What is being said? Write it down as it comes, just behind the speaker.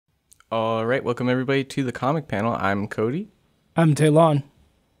All right, welcome everybody to the comic panel. I'm Cody. I'm Taylon.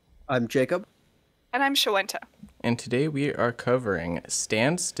 I'm Jacob. And I'm Shawenta. And today we are covering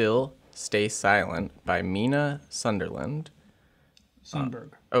Stand Still, Stay Silent by Minna Sundberg.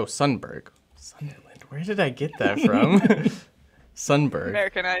 Sundberg. Sunderland. Where did I get that from? Sundberg.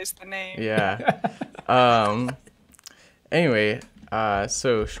 Americanized the name. Yeah. Anyway,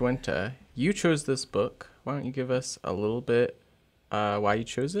 so Shawenta, you chose this book. Why don't you give us a little bit why you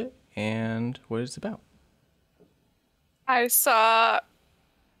chose it and what it's about? I saw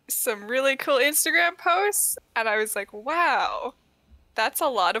some really cool Instagram posts and I was like, wow, that's a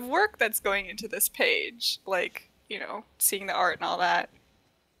lot of work that's going into this page. Like, you know, seeing the art and all that.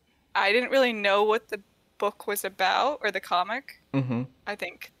 I didn't really know what the book was about, or the comic. Mm-hmm. I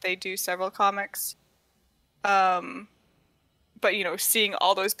think they do several comics. But, you know, seeing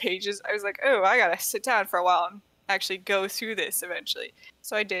all those pages, I was like, oh, I gotta sit down for a while and actually go through this eventually.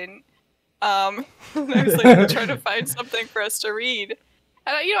 So I didn't. I was like trying to find something for us to read.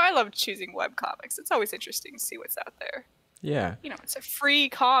 And, I love choosing web comics. It's always interesting to see what's out there. Yeah. You know, it's a free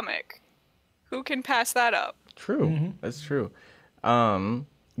comic. Who can pass that up? True. Mm-hmm. That's true.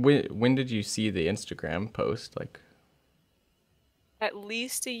 When did you see the Instagram post? Like, At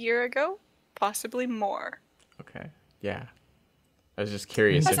least a year ago, possibly more. Okay. Yeah. I was just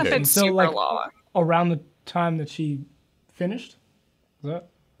curious. It hasn't been super long. Around the time that she finished? Is that?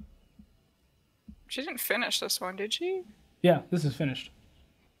 She didn't finish this one, did she? Yeah, this is finished.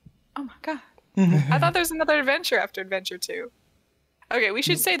 Oh my god. I thought there was another adventure after Adventure 2. Okay, we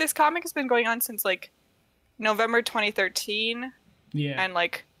should say this comic has been going on since, like, November 2013. Yeah. And,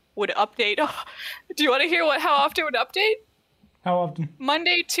 like, would update. Oh, do you want to hear how often it would update? How often?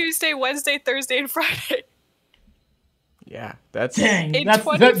 Monday, Tuesday, Wednesday, Thursday, and Friday. Yeah, that's... Dang, In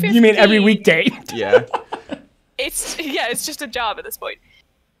you mean every weekday? Yeah. It's just a job at this point.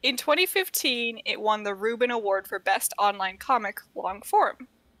 In 2015, it won the Reuben Award for Best Online Comic Long Form.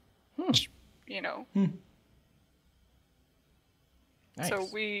 Which, you know. Nice. So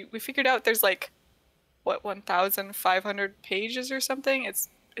we figured out there's like, what, 1,500 pages or something? It's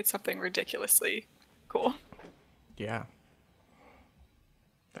something ridiculously cool. Yeah.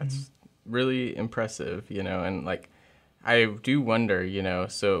 That's really impressive, and like, I do wonder,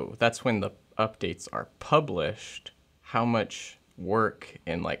 so that's when the updates are published, how much work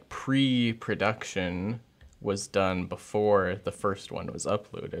in like pre-production was done before the first one was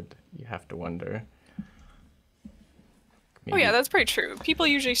uploaded. You have to wonder. Maybe. Oh yeah, that's pretty true. People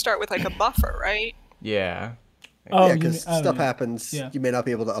usually start with like a buffer, right? Yeah. Yeah, because stuff happens. Yeah. You may not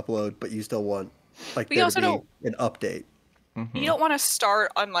be able to upload, but you still want like there to be an update. Mm-hmm. You don't want to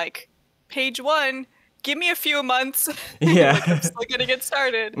start on like page 1. Give me a few months. Yeah. Like, I'm still gonna get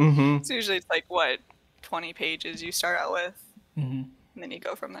started. Mm-hmm. So usually it's like 20 pages you start out with, and then you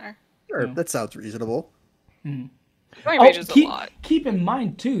go from there. Sure, that sounds reasonable. 20 pages is a lot. Keep in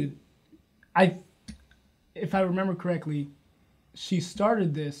mind too, if I remember correctly, she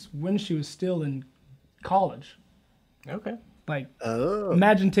started this when she was still in college. Okay. Like,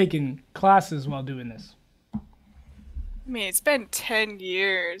 imagine taking classes while doing this. I mean, it's been 10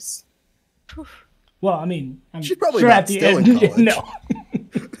 years. Whew. Well, I mean, I'm she's probably sure not at the still end. in college. No.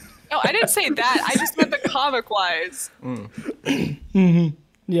 No, I didn't say that. I just meant the comic-wise.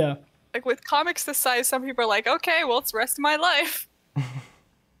 Yeah. Like, with comics this size, some people are like, okay, well, it's the rest of my life.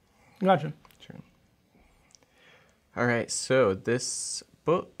 Gotcha. True. All right, so this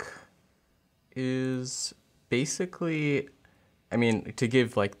book is basically, I mean, to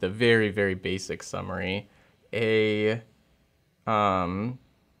give like the very, very basic summary, it's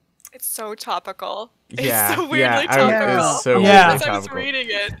so topical. Yeah, it's so weirdly topical. It was so yeah. weirdly As I was topical. reading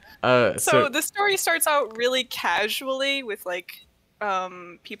it. So The story starts out really casually with like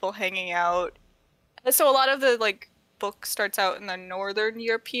people hanging out. So a lot of the like book starts out in the northern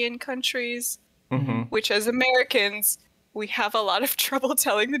European countries, which as Americans we have a lot of trouble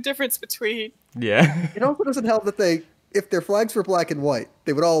telling the difference between. Yeah. It also doesn't help that if their flags were black and white,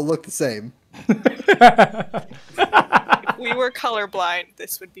 they would all look the same. If we were colorblind,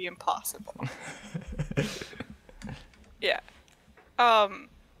 this would be impossible. Yeah. And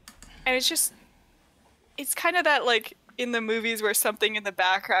it's kind of that, like, in the movies where something in the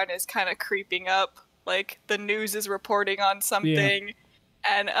background is kind of creeping up, like the news is reporting on something,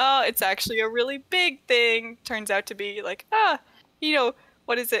 and, it's actually a really big thing. Turns out to be, like,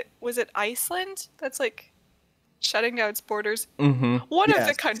 what is it? Was it Iceland? That's, like, shutting down its borders? Mm-hmm. One of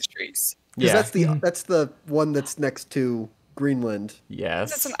the countries. Yeah. That's the one that's next to Greenland. Yes.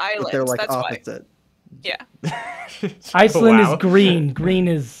 That's an island. But they're, like, that's opposite. Why. Yeah. Iceland Wow. is green. Green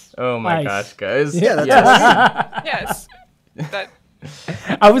is Oh my ice. gosh, guys. Yeah, that's Yes. That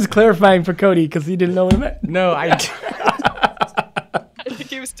I was clarifying for Cody because he didn't know what it meant. No, I think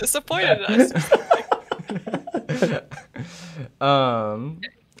he was disappointed in us or something.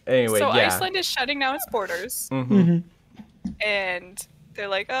 Anyway, so yeah. Iceland is shutting down its borders. And they're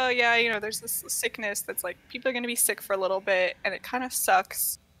like, oh yeah, there's this sickness that's like, people are going to be sick for a little bit, and it kind of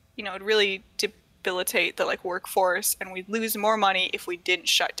sucks. It'd really debilitate the like workforce, and we'd lose more money if we didn't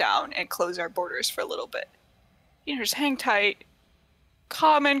shut down and close our borders for a little bit. Just hang tight,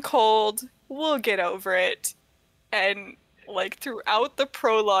 common cold, we'll get over it. And like throughout the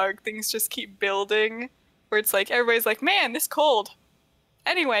prologue, things just keep building, where it's like everybody's like, man, this cold.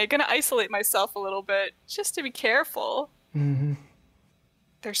 Anyway, gonna isolate myself a little bit just to be careful.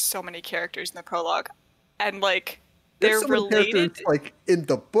 There's so many characters in the prologue, and like they're related. Like in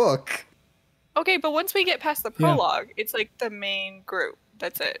the book. Okay, but once we get past the prologue, it's like the main group.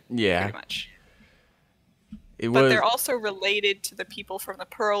 That's it. Yeah. Pretty much. But they're also related to the people from the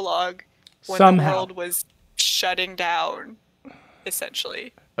prologue when the world was shutting down,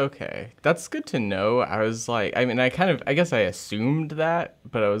 essentially. Okay, that's good to know. I was like, I guess I assumed that,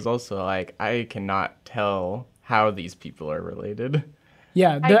 but I was also like, I cannot tell how these people are related.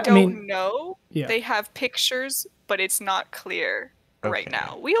 Yeah, I don't know. Yeah. They have pictures, but it's not clear right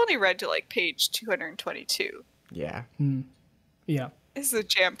now. We only read to like page 222. Yeah. Yeah. This is a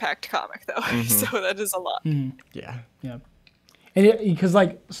jam-packed comic, though, so that is a lot. Yeah. Yeah. And because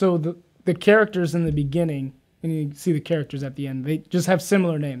so the characters in the beginning, and you see the characters at the end, they just have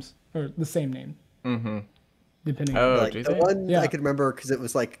similar names or the same name. Depending on like the one I could remember because it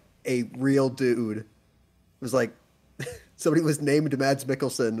was like a real dude. It was like somebody was named Mads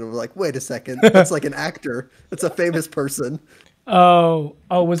Mikkelsen, and we're like, wait a second, that's like an actor. That's a famous person. Oh,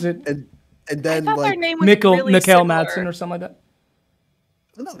 was it? And then I thought like their name was really Mikkel Madsen or something like that.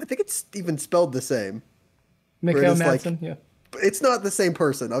 No, I think it's even spelled the same. Mikkel Madsen, yeah. But it's not the same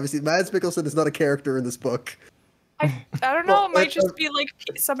person. Obviously, Mads Mikkelsen is not a character in this book. I don't know. It might just be like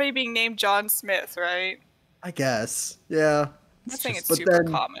somebody being named John Smith, right? I guess. Yeah. I'm not saying it's super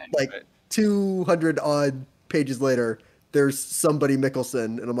common. Like 200 odd pages later, there's somebody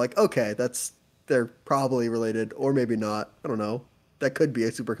Mikkelsen, and I'm like, okay, they're probably related, or maybe not. I don't know. That could be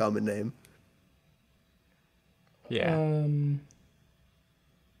a super common name. Yeah.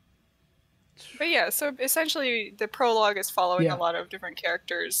 But yeah, so essentially the prologue is following a lot of different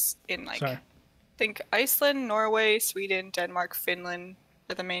characters in I think Iceland, Norway, Sweden, Denmark, Finland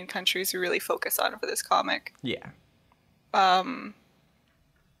are the main countries we really focus on for this comic. Yeah. And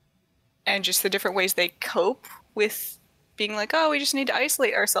just the different ways they cope with being like, oh, we just need to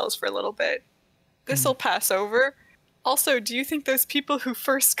isolate ourselves for a little bit. This will pass over. Also, do you think those people who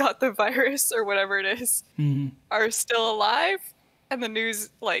first got the virus or whatever it is are still alive? And the news,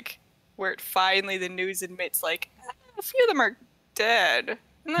 where finally the news admits, a few of them are dead.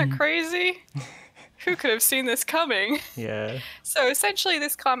 Isn't that crazy? Who could have seen this coming? Yeah. So essentially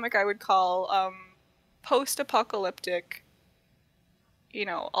this comic I would call post-apocalyptic.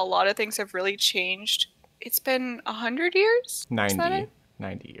 A lot of things have really changed. It's been 100 years? 90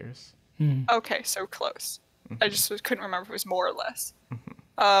 years. Okay, so close. I just couldn't remember if it was more or less.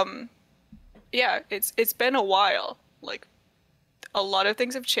 Yeah, it's been a while. A lot of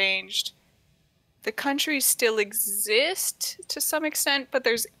things have changed. The countries still exist to some extent, but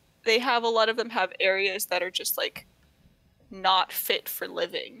a lot of them have areas that are just not fit for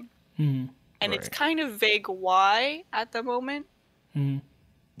living. And it's kind of vague why at the moment.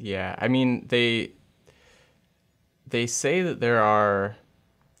 Yeah, I mean, they say that there are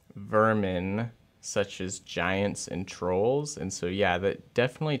vermin such as giants and trolls, and so yeah, that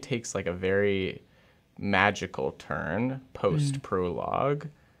definitely takes a very magical turn post prologue.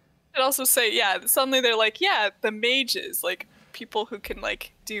 I'd also say, suddenly they're the mages, people who can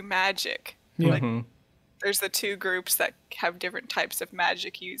do magic. There's the two groups that have different types of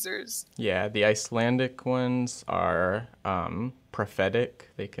magic users. Yeah, the Icelandic ones are prophetic.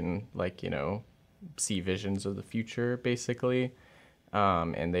 They can see visions of the future basically.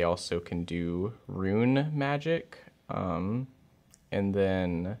 And they also can do rune magic. And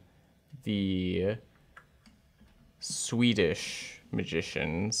then the Swedish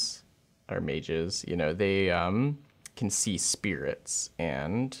magicians or mages, they can see spirits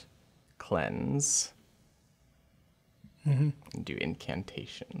and cleanse and do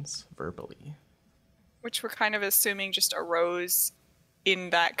incantations verbally. Which we're kind of assuming just arose in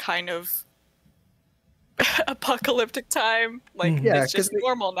that kind of apocalyptic time. It's just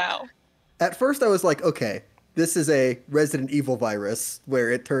normal now. At first I was like, okay, this is a Resident Evil virus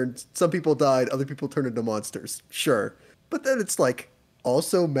where some people died, other people turned into monsters. Sure. But then it's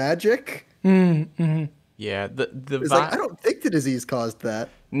also magic. Yeah, I don't think disease caused that.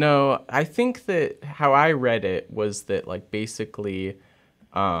 No, I think that how I read it was that like basically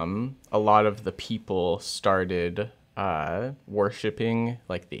a lot of the people started worshiping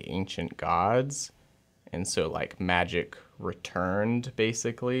like the ancient gods, and so like magic returned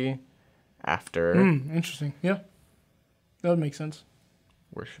basically after Interesting. Yeah. That would make sense.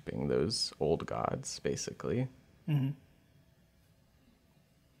 worshiping those old gods basically.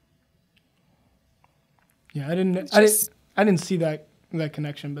 Yeah, I didn't see that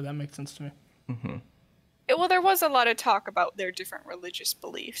connection, but that makes sense to me. Well, there was a lot of talk about their different religious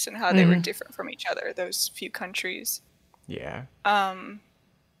beliefs and how they were different from each other, those few countries. Yeah.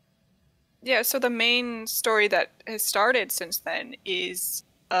 Yeah, so the main story that has started since then is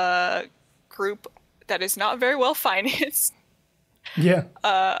a group that is not very well financed Yeah.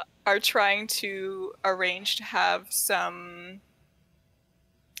 are trying to arrange to have some,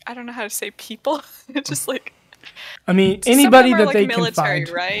 I don't know how to say people, just like I mean, some of anybody them are that like they military, can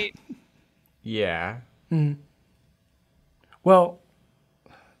find. right? Yeah. Well,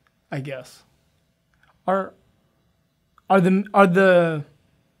 I guess. Are the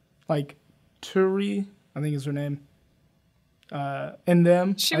like Turi, I think is her name. And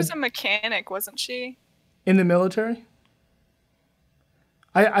them She was a mechanic, wasn't she? in the military?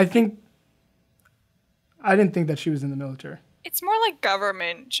 I think I didn't think that she was in the military. It's more like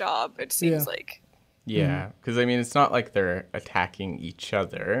government job, it seems Yeah. like. Yeah, because I mean, it's not like they're attacking each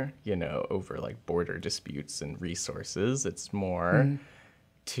other, you know, over like border disputes and resources. It's more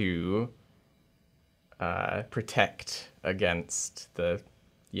to protect against the,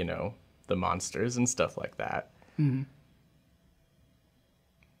 you know, the monsters and stuff like that. But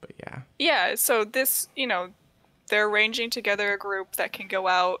yeah. Yeah, so this, they're arranging together a group that can go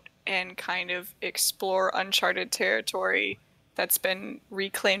out and kind of explore uncharted territory that's been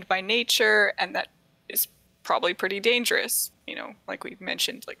reclaimed by nature and that is probably pretty dangerous, like we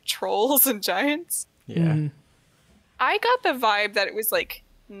mentioned, like trolls and giants. Yeah. I got the vibe that it was like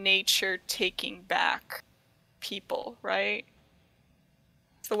nature taking back people, right?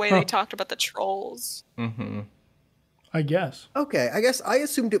 The way they talked about the trolls. I guess. Okay, I guess I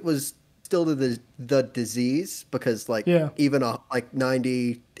assumed it was still the disease because like even like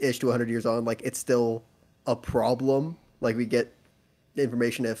 90-ish to 100 years on, like it's still a problem. Like we get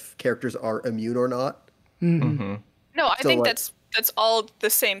information if characters are immune or not. No, I think like, that's all the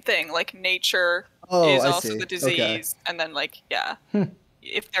same thing. Like nature is also the disease, and then like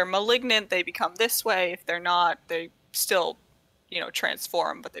if they're malignant, they become this way. If they're not, they still,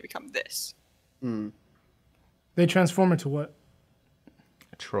 transform, but they become this. They transform into what?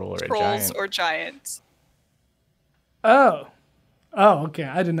 A troll or a Trolls giant. or giants. Oh, okay.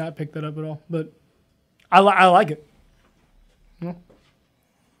 I did not pick that up at all, but I like it.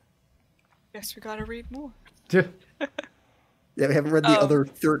 Guess we gotta read more. Yeah. Yeah, we haven't read the other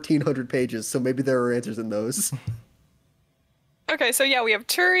 1,300 pages, so maybe there are answers in those. Okay, so yeah, we have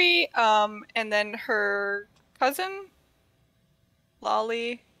Turi, and then her cousin,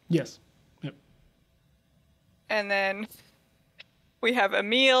 Lolly. Yes. Yep. And then we have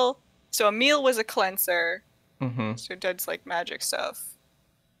Emil. So Emil was a cleanser, so does like magic stuff.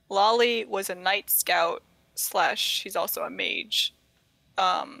 Lolly was a night scout / she's also a mage.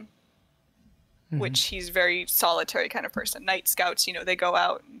 Which he's very solitary kind of person. Night scouts, they go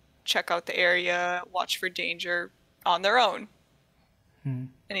out and check out the area, watch for danger on their own. And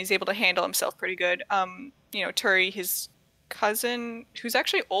he's able to handle himself pretty good. Turi, his cousin, who's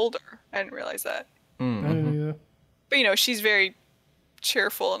actually older. I didn't realize that. I didn't either. But, she's very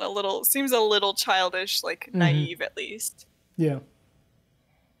cheerful and seems a little childish, like naive at least. Yeah.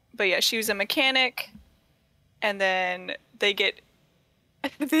 But yeah, she was a mechanic. And then they get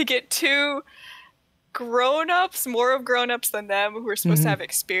two grown-ups, more of grown-ups than them, who are supposed to have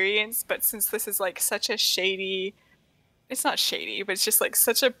experience, but since this is like such a shady, it's not shady, but it's just like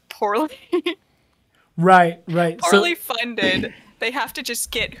such a poorly poorly funded, they have to just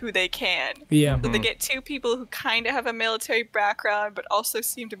get who they can. Yeah. So they get two people who kind of have a military background, but also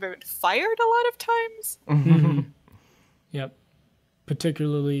seem to have been fired a lot of times. Yep.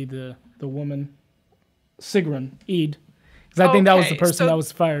 Particularly the woman, Sigrun, Eid. Because I think that was the person that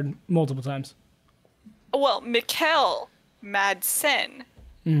was fired multiple times. Well, Mikkel Madsen.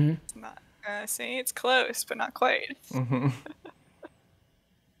 See, it's close, but not quite.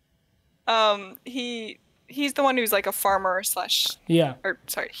 He's the one who's like a farmer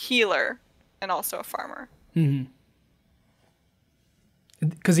 / healer, and also a farmer.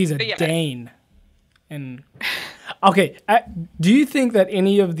 Because he's a Dane. And okay, do you think that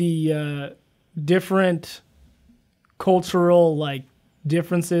any of the different cultural like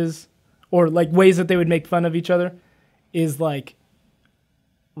differences or like ways that they would make fun of each other is like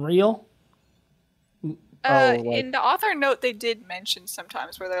real. In the author note, they did mention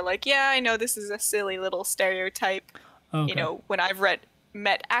sometimes where they're like, yeah, I know this is a silly little stereotype. Okay. You know, when I've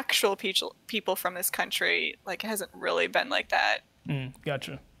met actual people from this country, like, it hasn't really been like that.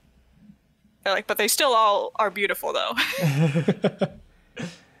 Gotcha. They're like, but they still all are beautiful, though.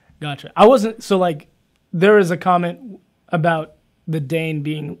 Gotcha. I wasn't, so like, there is a comment about the Dane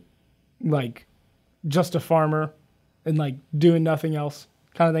being like just a farmer and like doing nothing else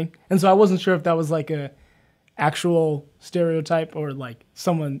kind of thing. And so I wasn't sure if that was like a actual stereotype or like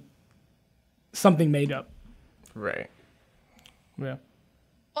something made up. Right. Yeah.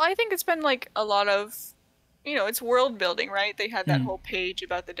 Well, I think it's been like a lot of, you know, it's world building, right? They had that whole page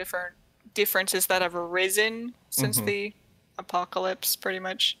about the different differences that have arisen since the apocalypse, pretty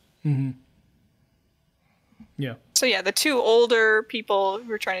much. Yeah. So yeah, the two older people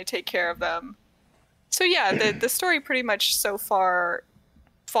who are trying to take care of them. So yeah, the story pretty much so far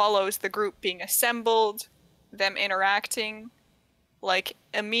follows the group being assembled, them interacting. Like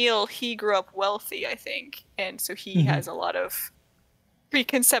Emil, he grew up wealthy, I think, and so he has a lot of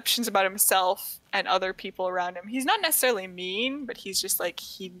preconceptions about himself and other people around him. He's not necessarily mean, but he's just like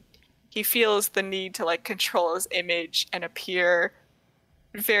he feels the need to like control his image and appear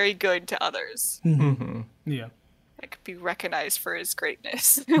very good to others. Yeah. Like be recognized for his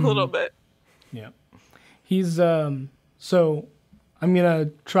greatness a little bit. Yeah. He's so I'm gonna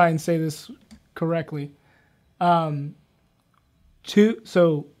try and say this correctly. So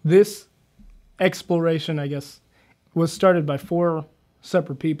this exploration, I guess, was started by 4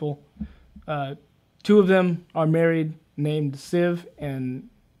 separate people. 2 of them are married, named Siv and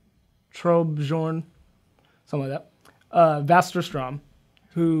Trobjorn, something like that. Vasterstrom,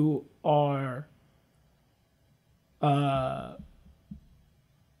 who are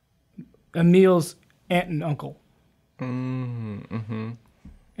Emil's aunt and uncle. And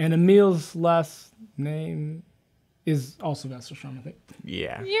Emil's last name is also Vasterstrom, I think.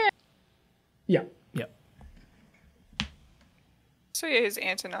 Yeah. Yeah. So yeah, his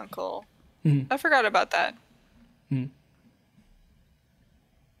aunt and uncle. I forgot about that. I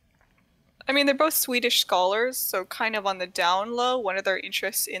mean, they're both Swedish scholars, so kind of on the down low. One of their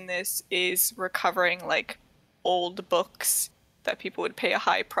interests in this is recovering like old books that people would pay a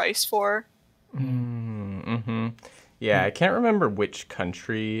high price for. Yeah, I can't remember which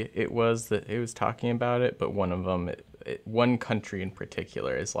country it was that it was talking about it, but one of them, one country in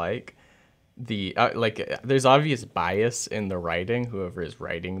particular is like there's obvious bias in the writing. Whoever is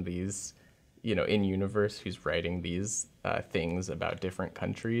writing these, you know, in universe, who's writing these things about different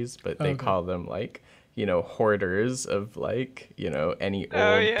countries, but they call them like, you know, hoarders of like, you know, any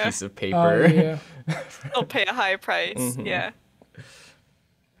old piece of paper. They'll pay a high price. Yeah.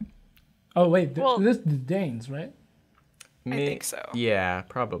 Oh wait, this is the Danes, right? I think so. Yeah,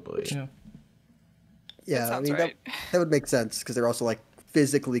 probably. Yeah, that I mean right. that would make sense because they're also like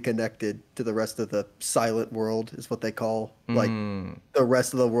physically connected to the rest of the silent world, is what they call like the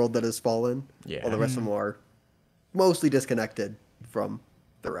rest of the world that has fallen. Yeah. While the rest of them are mostly disconnected from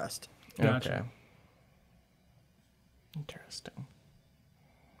the rest. Gotcha. Okay. Interesting.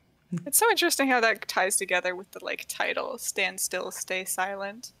 It's so interesting how that ties together with the like title, "Stand Still, Stay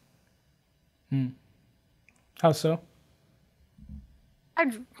Silent." How so?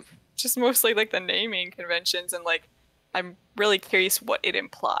 I just mostly like the naming conventions, and like I'm really curious what it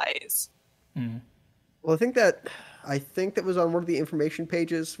implies. Well, I think that was on one of the information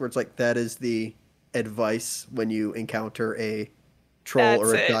pages where it's like that is the advice when you encounter a troll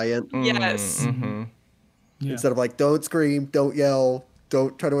or a giant. Yes. Yeah. Instead of like, don't scream, don't yell,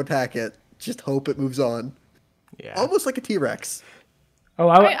 don't try to attack it, just hope it moves on. Yeah. Almost like a T-Rex. Oh,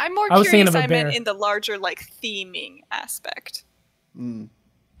 I'm more I was thinking curious. of a I bear. meant in the larger like theming aspect.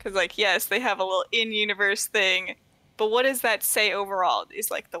 Because like yes, they have a little in-universe thing, but what does that say overall? Is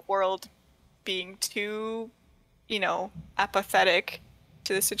like the world being too, you know, apathetic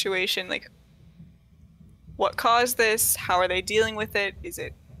to the situation? Like, what caused this? How are they dealing with it? Is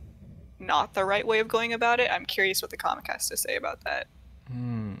it not the right way of going about it? I'm curious what the comic has to say about that.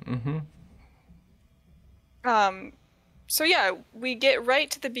 So yeah, we get right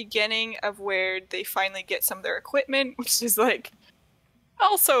to the beginning of where they finally get some of their equipment, which is like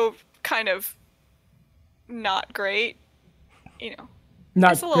also kind of not great. You know,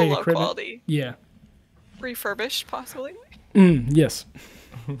 Not it's a little great low equipment. quality. Yeah. Refurbished, possibly. Yes.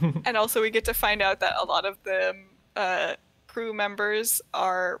 And also we get to find out that a lot of the crew members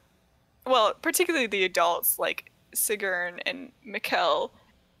are, well, particularly the adults like Sigrun and Mikkel,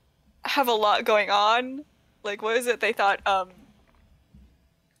 have a lot going on. Like, what is it? They thought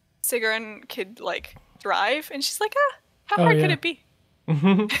Sigrun could like drive, and she's like, How hard could it be?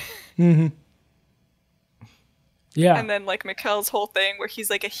 Mm-hmm. Yeah. And then like Mikkel's whole thing where he's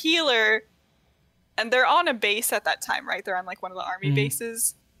like a healer, and they're on a base at that time, right? They're on like one of the army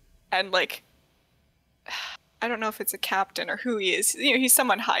bases, and like I don't know if it's a captain or who he is. You know, he's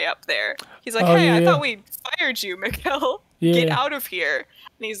someone high up there. He's like, "Hey, I thought we fired you, Mikkel. Get out of here."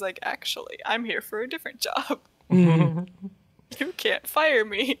 And he's like, "Actually, I'm here for a different job. You can't fire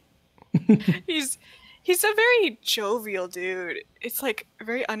me." He's a very jovial dude. It's like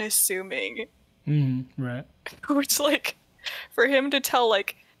very unassuming. Right. Which, like, for him to tell,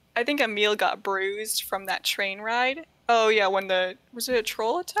 like, I think Emil got bruised from that train ride. Oh yeah, when was it a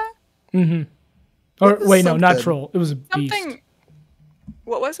troll attack? Or wait, no, not troll. It was a beast.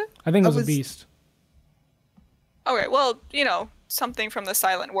 What was it? I think it was a beast. Okay, well, you know, something from the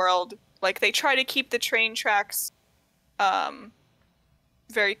Silent World. Like, they try to keep the train tracks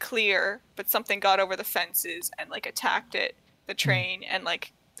very clear, but something got over the fences and like attacked the train, and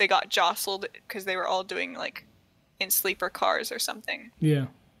like they got jostled because they were all doing like in sleeper cars or something. Yeah.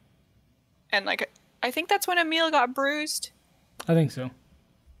 And like I think that's when Emil got bruised. I think so.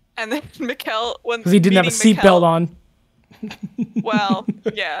 And then Mikkel, because he didn't have a seatbelt on. Well,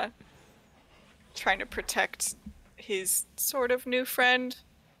 yeah, trying to protect his sort of new friend,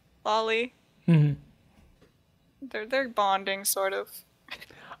 Lolly. They're bonding, sort of.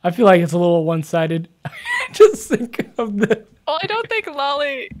 I feel like it's a little one-sided. Just think of the. Well, I don't think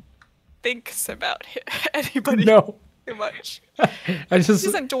Lolly thinks about anybody too much. He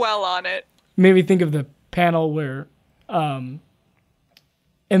doesn't dwell on it. Made me think of the panel where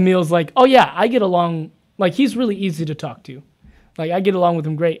Emil's like, "Oh yeah, I get along. Like he's really easy to talk to. Like I get along with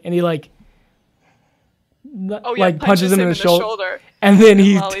him great." And he punches him in the shoulder. And then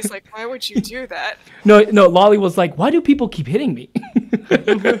Lolly's like, "Why would you do that?" No, Lolly was like, "Why do people keep hitting me?"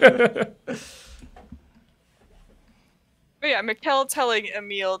 But yeah, Mikkel telling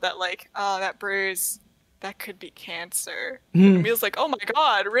Emil that like, "Oh, that bruise, that could be cancer." And Emil's like, "Oh my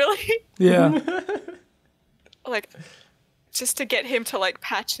god, really?" Yeah. Like, just to get him to like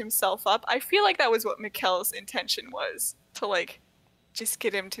patch himself up. I feel like that was what Mikkel's intention was, to like just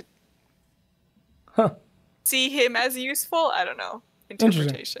get him to see him as useful. I don't know.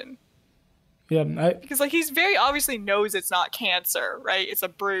 Interpretation. Yeah, because like he's very obviously knows it's not cancer, right? It's a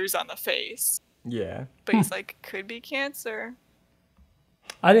bruise on the face. Yeah. But he's like, could be cancer.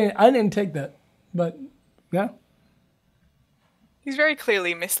 I didn't take that, but yeah. He's very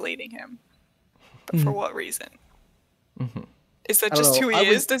clearly misleading him. But for what reason? Is that just who he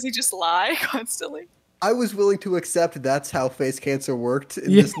is? Does he just lie constantly? I was willing to accept that's how face cancer worked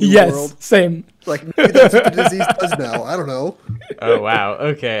in this new world. Yes, same. Like, maybe that's what the disease does now. I don't know. Oh, wow.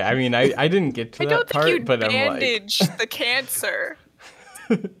 Okay. I mean, I didn't get to that part, but I'm like... I don't think you'd bandage the cancer.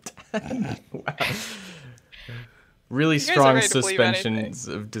 Wow. Really strong suspensions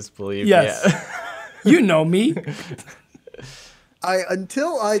of disbelief. Yes. Yeah. You know me.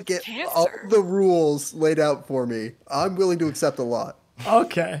 Until I get all the rules laid out for me, I'm willing to accept a lot.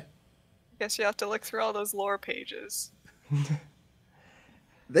 Okay. Guess you have to look through all those lore pages.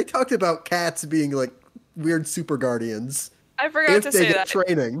 They talked about cats being like weird super guardians. I forgot to say that.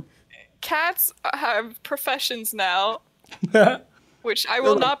 Training. Cats have professions now, which I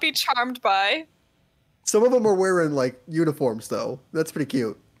will not be charmed by. Some of them are wearing like uniforms though. That's pretty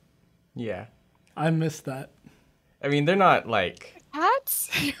cute. Yeah. I missed that. I mean, they're not like...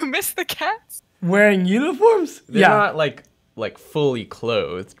 Cats? You miss the cats? Wearing uniforms? They're not like fully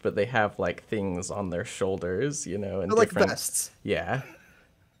clothed, but they have like things on their shoulders, you know, and they're like vests. Yeah.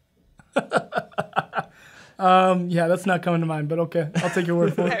 Yeah, that's not coming to mind, but okay, I'll take your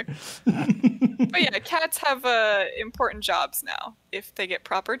word for it. But yeah, cats have important jobs now. If they get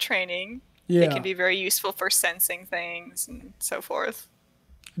proper training, they can be very useful for sensing things and so forth.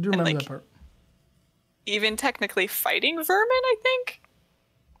 I do remember that part. Even technically fighting vermin, I think.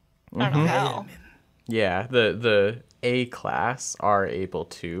 I don't know how. Yeah, the A class are able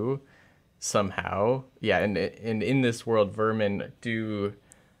to somehow. Yeah, and in this world, vermin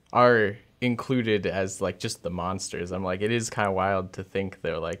are included as like just the monsters. I'm like, it is kind of wild to think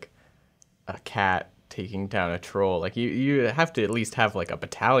they're like a cat taking down a troll. Like you have to at least have like a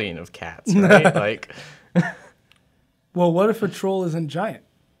battalion of cats, right? Like. Well, what if a troll isn't giant?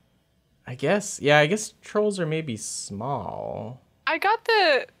 I guess trolls are maybe small. I got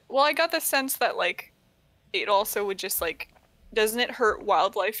the sense that like it also would just like, doesn't it hurt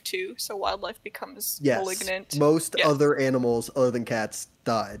wildlife too? So wildlife becomes malignant. Most other animals other than cats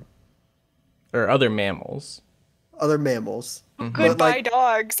died. Or other mammals. Other mammals. Mm-hmm. Goodbye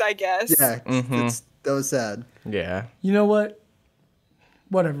dogs, I guess. Yeah, that was sad. Yeah. You know what?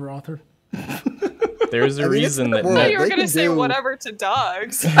 Whatever, author. There's a reason that I thought you were going to say whatever to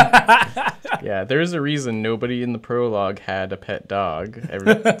dogs. Yeah, there's a reason nobody in the prologue had a pet dog.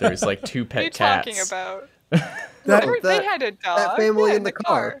 There's like 2 pet cats. What are you talking That- about? They had a dog. that family Yeah, in the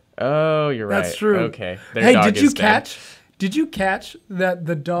car. Oh, you're right. That's true. Okay. Their Hey, dog did is you dead. catch? Did you catch that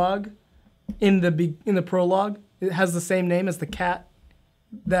the dog in the prologue, it has the same name as the cat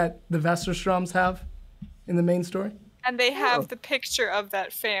that the Westerstroms have in the main story? And they have the picture of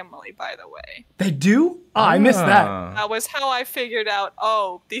that family, by the way. They do? Oh, I missed that. That was how I figured out,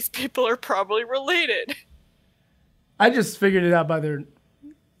 oh, these people are probably related. I just figured it out by their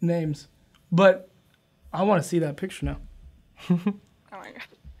names. But I want to see that picture now. Oh my god.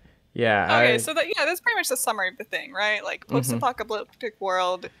 Yeah. Okay, so that's pretty much the summary of the thing, right? Like, post-apocalyptic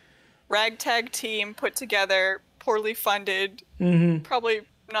world, ragtag team put together, poorly funded, probably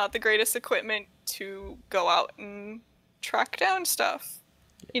not the greatest equipment to go out and track down stuff.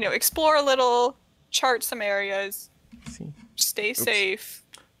 You know, explore a little, chart some areas, stay safe,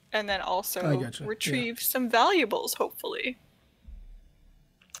 and then also retrieve some valuables, hopefully.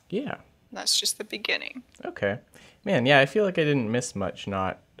 Yeah. That's just the beginning. Okay. Man, yeah, I feel like I didn't miss much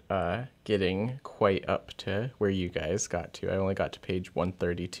not getting quite up to where you guys got to. I only got to page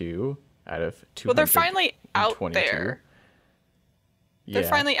 132 out of 222. Well, they're finally out there. They're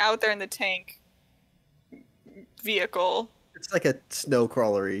finally out there in the tank vehicle. It's like a snow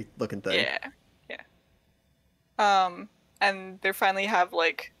crawlery looking thing. Yeah. And they finally have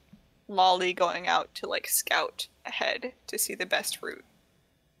like Lolly going out to like scout ahead to see the best route.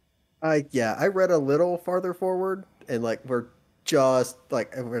 I read a little farther forward, and like we're just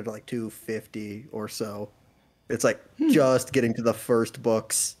like we're at like 250 or so. It's like just getting to the first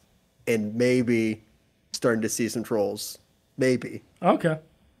books, and maybe starting to see some trolls. Maybe. Okay.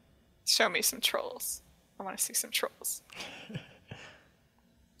 Show me some trolls. I want to see some trolls.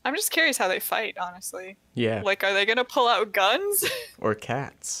 I'm just curious how they fight, honestly. Yeah. Like, are they gonna pull out guns? Or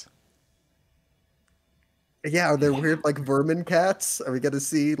cats. Yeah, are there weird like vermin cats? Are we gonna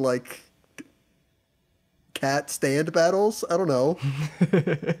see like cat stand battles? I don't know.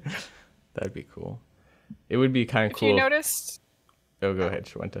 That'd be cool. It would be kind of cool. You noticed? Oh, go ahead,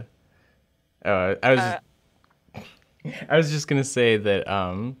 Shwenta. I was just gonna say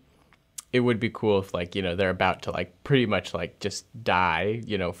that it would be cool if like, you know, they're about to like pretty much like just die,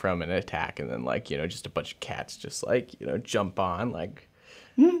 you know, from an attack, and then like, you know, just a bunch of cats just like, you know, jump on like.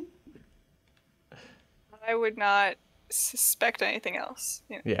 I would not suspect anything else.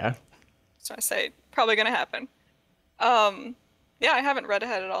 You know? Yeah. So I say probably gonna happen. Yeah, I haven't read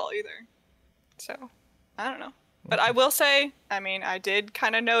ahead at all either. So I don't know. But I will say, I mean, I did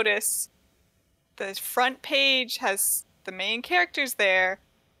kind of notice the front page has the main characters there,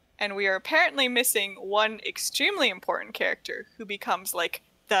 and we are apparently missing one extremely important character who becomes like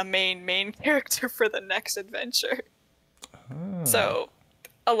the main character for the next adventure. So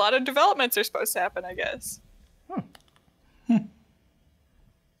a lot of developments are supposed to happen, I guess. Good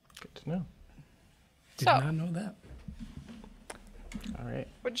to know. Did not know that. All right.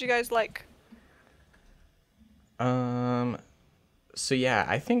 What did you guys like? So yeah,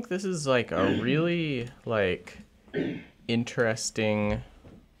 I think this is like a really like interesting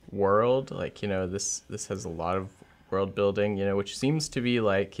world. Like, you know, this has a lot of world building, you know, which seems to be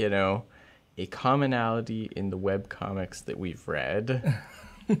like, you know, a commonality in the webcomics that we've read.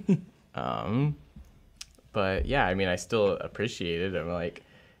 But yeah, I mean, I still appreciate it. I'm like,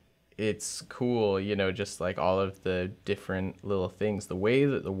 it's cool, you know, just like all of the different little things, the way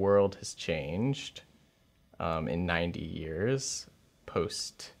that the world has changed in 90 years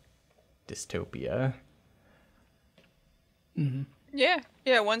post dystopia. Yeah,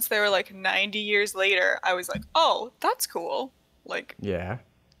 once they were like 90 years later, I was like, oh, that's cool. Like, Yeah.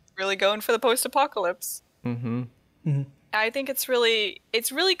 really going for the post-apocalypse. I think it's really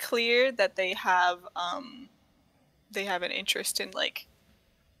clear that they have an interest in like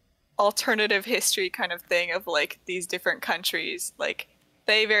alternative history kind of thing of like these different countries. Like,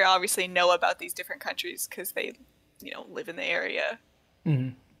 they very obviously know about these different countries because they, you know, live in the area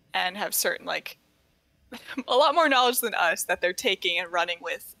and have certain like a lot more knowledge than us that they're taking and running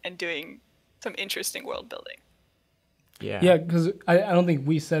with and doing some interesting world building. Yeah. Yeah, because I don't think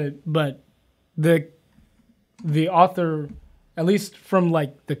we said it, but the author, at least from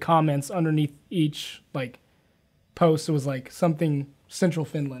like the comments underneath each like post, it was like something Central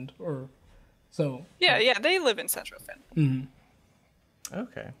Finland or so. Yeah, they live in Central Finland.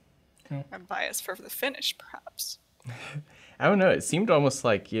 Okay. I'm biased for the Finnish, perhaps. I don't know. It seemed almost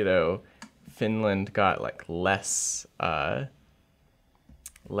like, you know, Finland got like less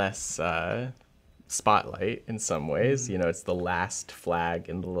spotlight in some ways. You know, it's the last flag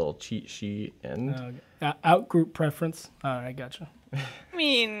in the little cheat sheet. And out-group preference. All right, gotcha. I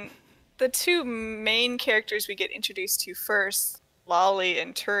mean, the two main characters we get introduced to first, Lolly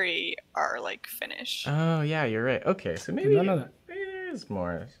and Turi, are like Finnish. Oh yeah, you're right. Okay, so maybe there is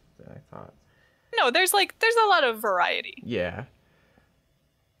more than I thought. No, there's a lot of variety. Yeah.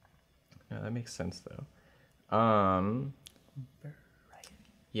 Yeah, that makes sense though.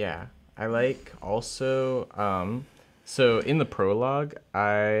 Yeah, I like also. So in the prologue,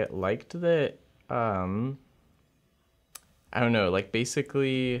 I liked that. I don't know, like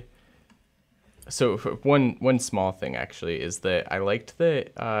basically. So one small thing actually is that I liked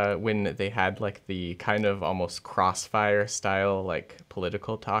that when they had like the kind of almost Crossfire style like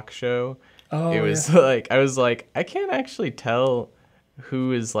political talk show. Oh, it was like I was like I can't actually tell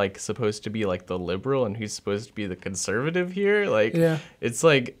who is like supposed to be like the liberal and who's supposed to be the conservative here. Like it's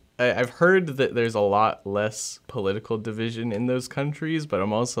like I've heard that there's a lot less political division in those countries, but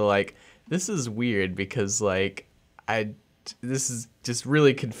I'm also like this is weird because like this is just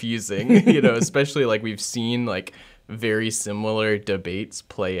really confusing, you know, especially like we've seen like very similar debates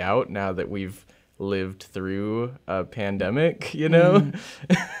play out now that we've lived through a pandemic, you know.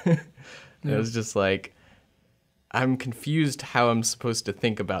 It was just like I'm confused how I'm supposed to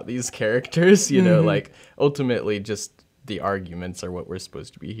think about these characters, you know, like ultimately just the arguments are what we're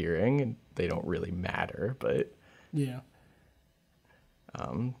supposed to be hearing and they don't really matter, but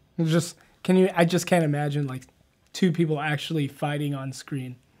I just can't imagine like two people actually fighting on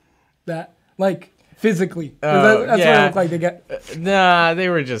screen. That like physically. That's what it looked like they got. Nah, they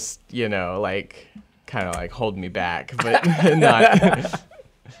were just, you know, like kind of like hold me back, but not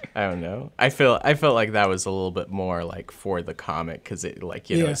I don't know. I felt like that was a little bit more like for the comic because it like,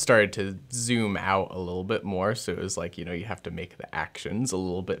 you know, it started to zoom out a little bit more. So it was like, you know, you have to make the actions a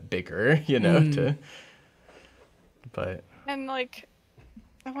little bit bigger, you know, And like,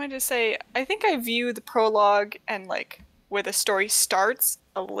 I wanted to say, I think I view the prologue and like where the story starts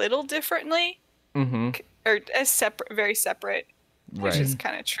a little differently, or as separate, very separate, which is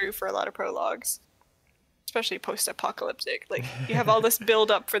kind of true for a lot of prologues, especially post-apocalyptic. Like you have all this build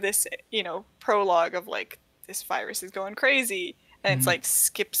up for this, you know, prologue of like this virus is going crazy, and it's like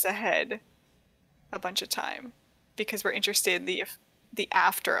skips ahead a bunch of time because we're interested in the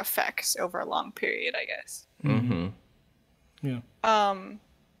after effects over a long period, I guess.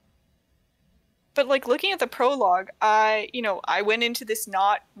 But like looking at the prologue, I went into this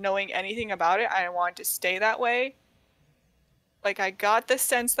not knowing anything about it. I wanted to stay that way. Like I got the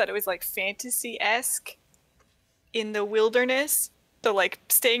sense that it was like fantasy-esque in the wilderness. So like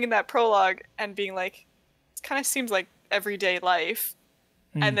staying in that prologue and being like, it kind of seems like everyday life.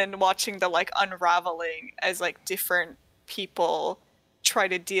 And then watching the like unraveling as like different people try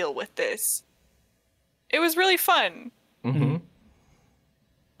to deal with this. It was really fun.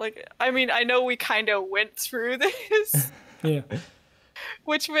 Like, I mean, I know we kind of went through this.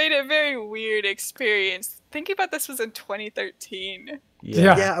 Which made it a very weird experience. Thinking about this was in 2013.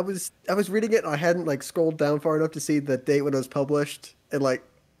 Yeah, I was reading it and I hadn't like scrolled down far enough to see the date when it was published. And like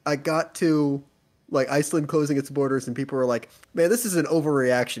I got to like Iceland closing its borders and people were like, man, this is an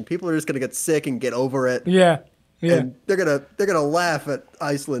overreaction. People are just gonna get sick and get over it. And they're gonna laugh at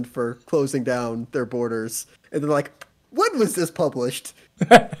Iceland for closing down their borders. And they're like, when was this published?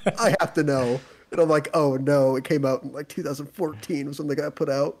 I have to know. And I'm like, oh no, it came out in like 2014 was when they got put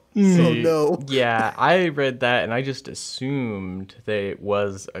out. Oh no. Yeah, I read that and I just assumed that it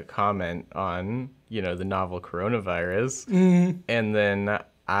was a comment on, you know, the novel coronavirus. And then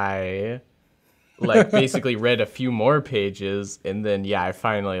I like basically read a few more pages and then I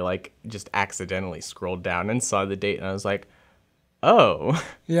finally like just accidentally scrolled down and saw the date and I was like, oh.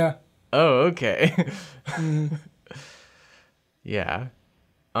 Oh, okay.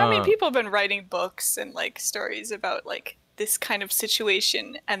 I mean, people have been writing books and like stories about like this kind of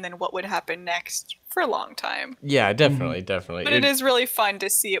situation and then what would happen next for a long time. Yeah, definitely. But it is really fun to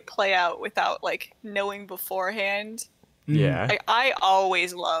see it play out without like knowing beforehand. Like, I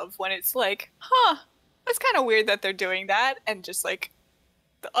always love when it's like, it's kind of weird that they're doing that, and just like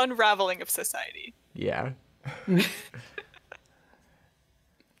the unraveling of society.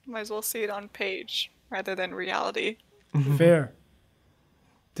 Might as well see it on page rather than reality. Fair.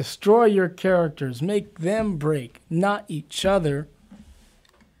 Destroy your characters. Make them break, not each other.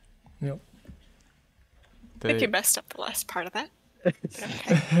 I think you messed up the last part of that.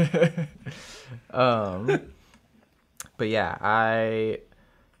 But I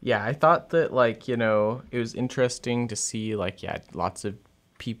thought that like, you know, it was interesting to see like, lots of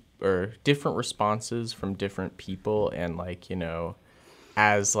people or different responses from different people. And like, you know,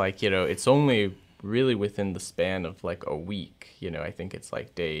 as like, you know, it's only really within the span of like a week. You know, I think it's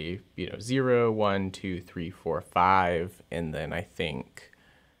like day, 0, 1, 2, 3, 4, 5, and then I think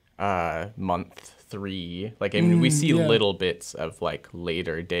month 3. Like, I mean, we see little bits of like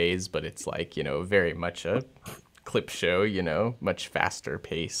later days, but it's like, very much a clip show, much faster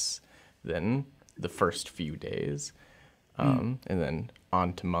pace than the first few days. And then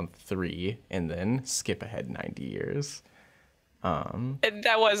on to month 3, and then skip ahead 90 years. And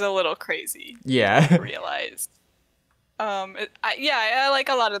that was a little crazy. Yeah. I realized. I like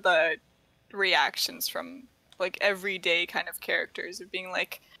a lot of the reactions from like everyday kind of characters of being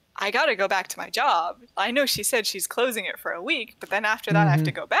like, I gotta go back to my job. I know she said she's closing it for a week, but then after that I have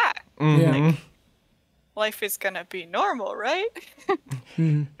to go back. Like, life is gonna be normal, right?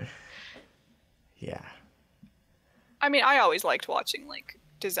 Yeah. I mean, I always liked watching like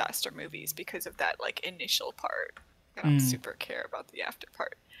disaster movies because of that like initial part. I don't super care about the after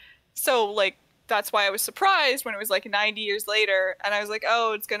part. So like that's why I was surprised when it was like 90 years later and I was like,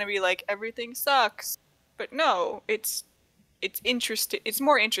 oh, it's gonna be like everything sucks. But no, it's interesting. It's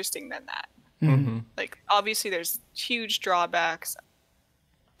more interesting than that. Like obviously there's huge drawbacks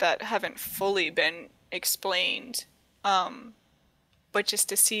that haven't fully been explained. But just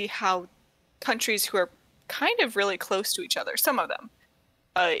to see how countries who are kind of really close to each other, some of them,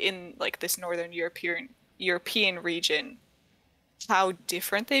 in like this northern European region, how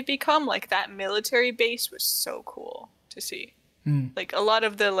different they become. Like that military base was so cool to see. Like a lot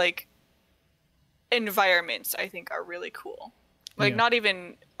of the like environments I think are really cool. Like not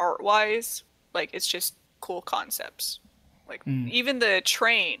even art wise, like it's just cool concepts. Like even the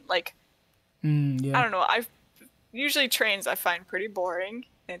train, like I don't know, I've usually trains I find pretty boring.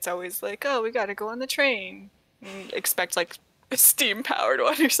 It's always like, oh, we gotta go on the train and expect like a steam powered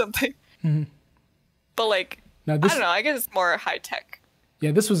one or something. But like, I don't know, I guess it's more high tech.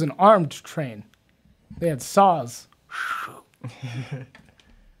 Yeah, this was an armed train. They had saws.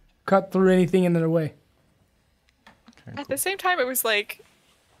 Cut through anything in their way. At the same time, it was like,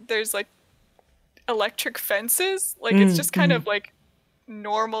 there's like electric fences. Like, it's just kind of like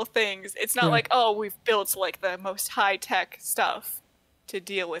normal things. It's not like, oh, we've built like the most high tech stuff to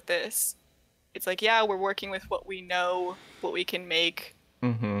deal with this. It's like, yeah, we're working with what we know, what we can make.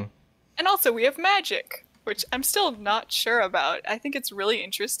 And also we have magic, which I'm still not sure about. I think it's really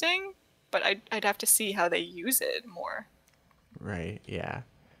interesting, but I'd have to see how they use it more. Right, yeah.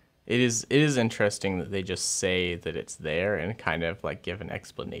 It is interesting that they just say that it's there and kind of like give an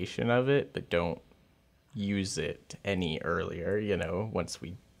explanation of it, but don't use it any earlier, once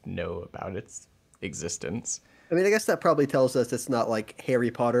we know about its existence. I mean, I guess that probably tells us it's not like Harry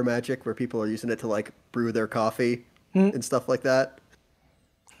Potter magic where people are using it to like brew their coffee and stuff like that.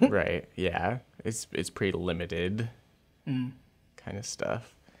 Right, yeah. It's pretty limited kind of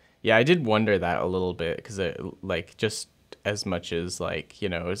stuff. Yeah, I did wonder that a little bit because like just as much as like,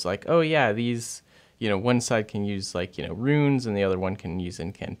 it's like, oh yeah, these, one side can use like, runes and the other one can use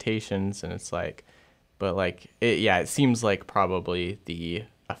incantations, and it's like, but like, it seems like probably the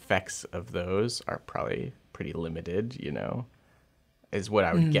effects of those are probably pretty limited, is what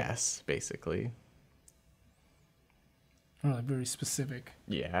I would guess, basically. Oh, very specific.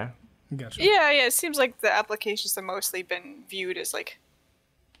 Yeah. Gotcha. Yeah, it seems like the applications have mostly been viewed as like,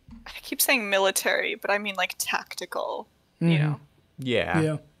 I keep saying military, but I mean like tactical, Yeah.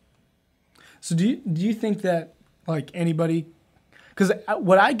 Yeah. So do you think that like anybody, because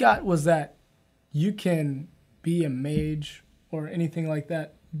what I got was that you can be a mage or anything like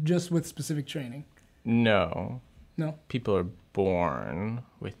that just with specific training? No. No? People are born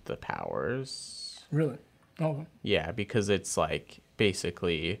with the powers. Really? Oh. Yeah, because it's like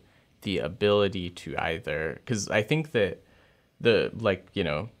basically the ability to either, because I think that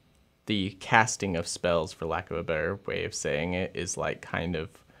the casting of spells, for lack of a better way of saying it, is like kind of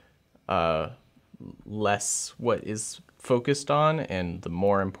less what is focused on, and the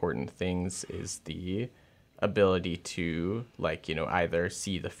more important things is the ability to like, either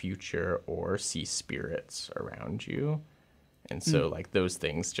see the future or see spirits around you. And so like those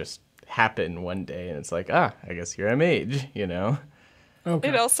things just happen one day and it's like, I guess you're a mage, Okay.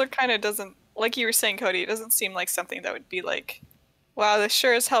 It also kind of doesn't, like you were saying, Cody, it doesn't seem like something that would be like, wow, this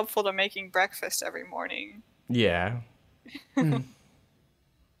sure is helpful to making breakfast every morning. Yeah. Yeah.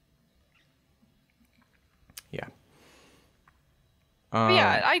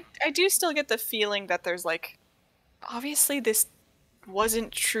 Yeah, I do still get the feeling that there's like, obviously this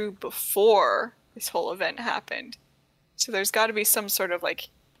wasn't true before this whole event happened. So there's got to be some sort of like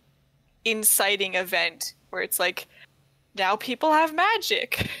inciting event where it's like, now people have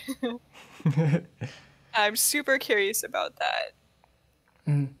magic. I'm super curious about that.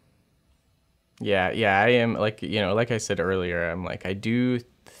 Yeah, I am, like, like I said earlier, I'm like, I do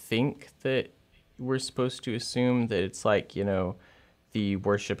think that we're supposed to assume that it's like, the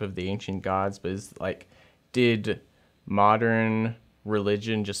worship of the ancient gods, but is like, did modern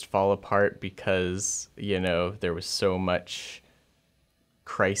religion just fall apart because, there was so much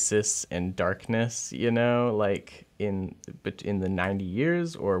crisis and darkness, like in the 90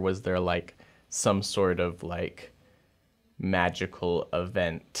 years, or was there like some sort of like magical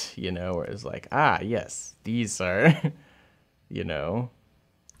event, where it's like, yes, these are,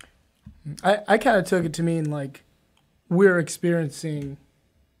 I kind of took it to mean like we're experiencing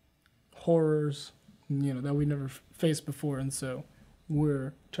horrors, that we never faced before, and so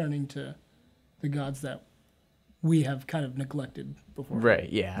we're turning to the gods that we have kind of neglected before.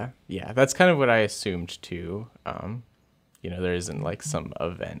 Right. Yeah. That's kind of what I assumed too. There isn't like some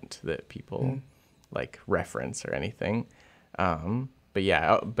event that people like reference or anything. But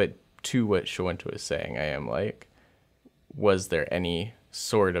yeah, but to what Shawanta was saying, I am like, was there any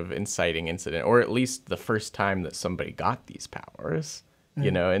sort of inciting incident, or at least the first time that somebody got these powers, and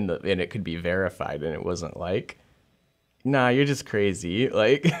it could be verified, and it wasn't like, nah, you're just crazy,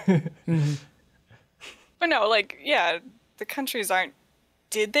 like. But no, like, yeah, the countries aren't.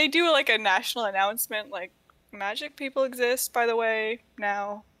 Did they do like a national announcement, like, magic people exist, by the way,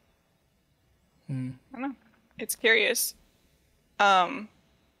 now? I don't know. It's curious. Yeah,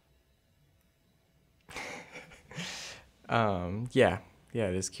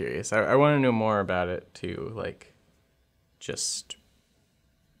 it is curious. I want to know more about it too. Like, just,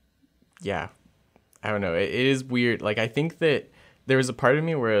 yeah, I don't know. It is weird. Like, I think that there was a part of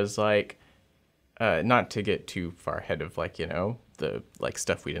me where it was like, not to get too far ahead of like, the like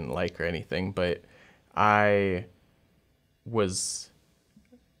stuff we didn't like or anything, but I was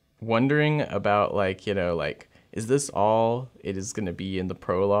wondering about like, like, is this all it is going to be in the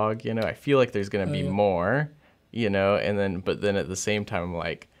prologue? I feel like there's going to be more, but then at the same time, I'm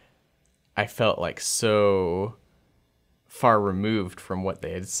like, I felt like so far removed from what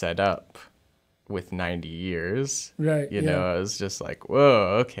they had set up with 90 years. Right. I was just like,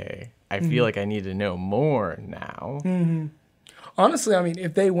 whoa, okay. I feel like I need to know more now. Mm-hmm. Honestly, I mean,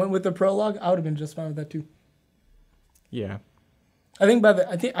 if they went with the prologue, I would have been just fine with that too. Yeah. I don't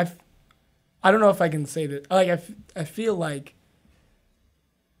know if I can say that. Like, I feel like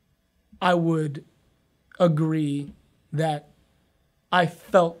I would agree that I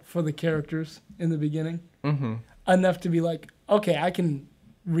felt for the characters in the beginning enough to be like, okay, I can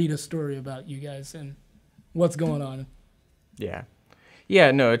read a story about you guys and what's going on. Yeah.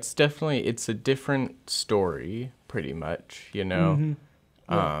 Yeah, no, it's a different story, pretty much, Yeah.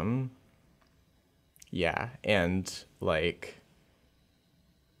 Yeah, and like,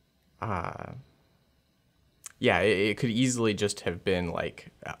 yeah, it could easily just have been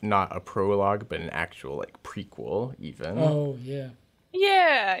like not a prologue, but an actual like prequel, even. Oh yeah.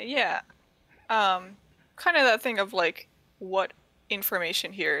 Yeah. Kind of that thing of like, what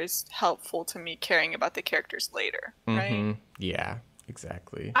information here is helpful to me caring about the characters later, right? Yeah,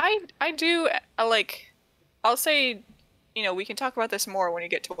 exactly. I do like. I'll say, we can talk about this more when you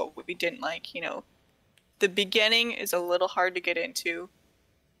get to what we didn't like. The beginning is a little hard to get into,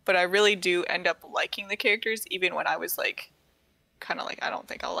 but I really do end up liking the characters, even when I was like, kind of like, I don't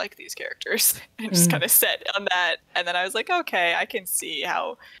think I'll like these characters, and just kind of set on that. And then I was like, okay, I can see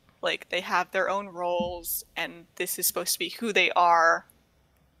how, like, they have their own roles, and this is supposed to be who they are,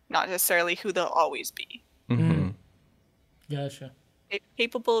 not necessarily who they'll always be. Gotcha.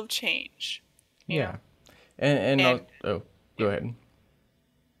 Capable of change. Yeah. And go ahead.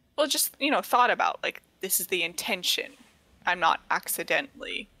 Well, just, thought about, like, this is the intention. I'm not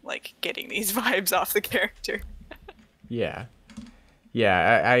accidentally, like, getting these vibes off the character. Yeah.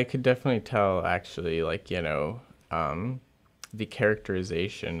 Yeah, I could definitely tell, actually, like, the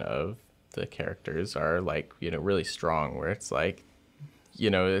characterization of the characters are, like, really strong, where it's like,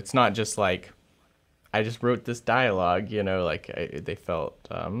 it's not just like, I just wrote this dialogue, like, they felt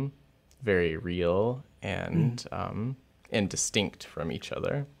very real and distinct from each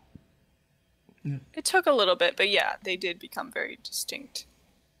other. It took a little bit, but yeah, they did become very distinct.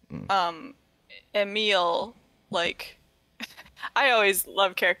 Emile, like, I always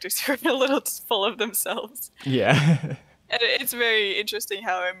love characters who are a little full of themselves. Yeah. And it's very interesting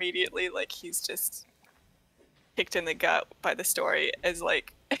how immediately, like, he's just kicked in the gut by the story as,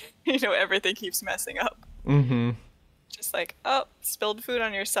 like, everything keeps messing up. Just like, oh, spilled food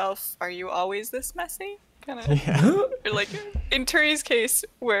on yourself. Are you always this messy? Kind of. Yeah. Or like in Turi's case,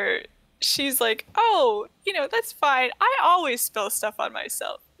 where she's like, oh, that's fine. I always spill stuff on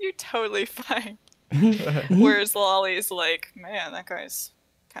myself. You're totally fine. Whereas Lolly's like, man, that guy's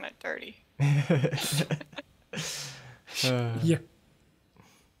kind of dirty. Yeah.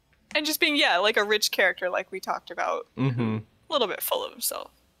 And just being, like a rich character, like we talked about, Mm-hmm. a little bit full of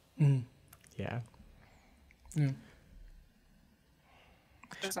himself. Yeah.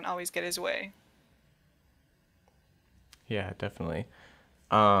 Doesn't always get his way. Yeah, definitely.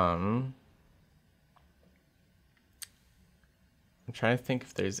 I'm trying to think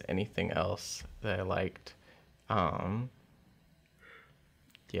if there's anything else that I liked. Yeah,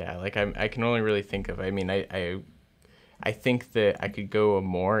 like I can only really think of. I mean, I think that I could go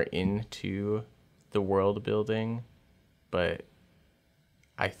more into the world building, but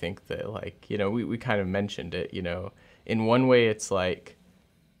I think that, like, you know, we kind of mentioned it, you know, in one way it's like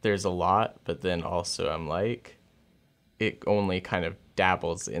there's a lot, but then also I'm like, it only kind of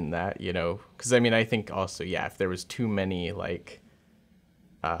dabbles in that, you know, because I mean, I think also, yeah, if there was too many, like,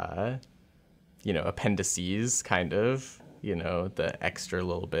 you know, appendices, kind of, you know, the extra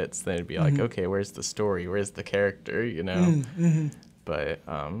little bits, then it'd be like, okay, where's the story? Where's the character, you know? But,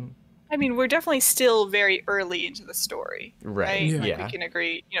 I mean, we're definitely still very early into the story, right? Yeah. Like, we can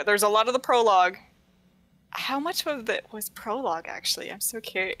agree. You know, there's a lot of the prologue. How much of it was prologue, actually? I'm so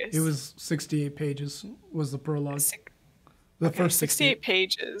curious. It was 68 pages was the prologue. The Okay, first 68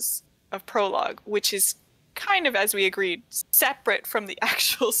 pages of prologue, which is kind of, as we agreed, separate from the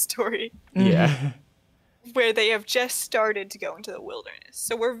actual story, yeah. where they have just started to go into the wilderness.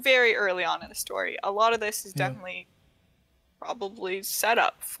 So we're very early on in the story. A lot of this is definitely probably set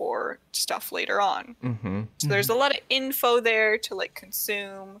up for stuff later on. So there's a lot of info there to, like,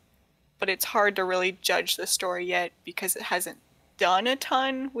 consume, but it's hard to really judge the story yet because it hasn't done a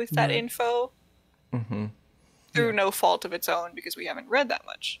ton with that info. Through no fault of its own, because we haven't read that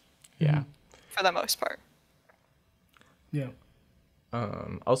much. Yeah. For the most part. Yeah.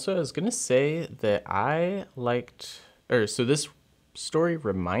 Also, I was going to say that I liked, so this story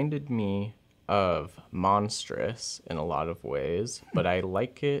reminded me of Monstrous in a lot of ways, but I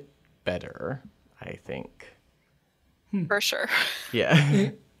like it better, I think. For sure.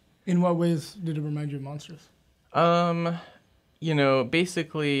 Yeah. In what ways did it remind you of Monstrous? You know,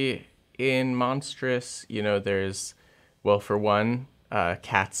 basically in Monstrous, you know, there's, well, for one,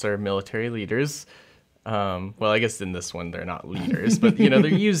 cats are military leaders. Well, I guess in this one they're not leaders, but, you know,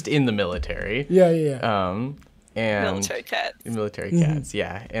 they're used in the military. Yeah. And Military cats. Military cats,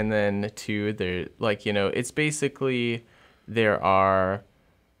 yeah. And then two, they're like, you know, it's basically there are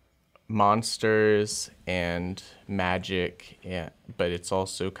monsters and magic, but it's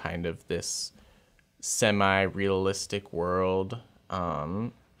also kind of this semi-realistic world.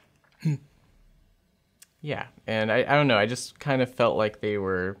 Yeah, and I don't know, I just kind of felt like they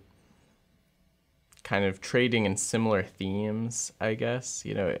were kind of trading in similar themes, I guess.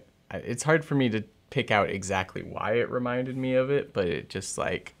 You know, it's hard for me to pick out exactly why it reminded me of it, but it just,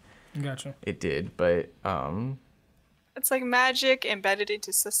 like, Gotcha. it did. But It's like magic embedded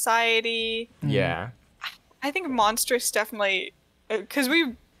into society. yeah. I think Monstrous definitely, because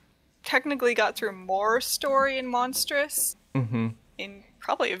we technically got through more story in Monstrous in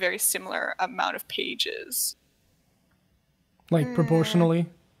probably a very similar amount of pages. Like proportionally?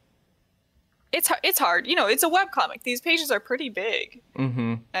 It's hard. You know, it's a webcomic. These pages are pretty big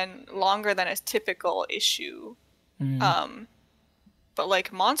and longer than a typical issue. But,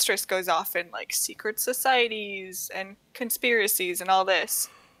 like, Monstrous goes off in, like, secret societies and conspiracies and all this.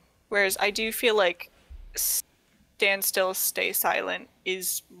 Whereas I do feel like Stand Still, Stay Silent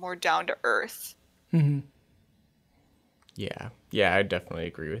is more down to earth. Yeah. Yeah, I definitely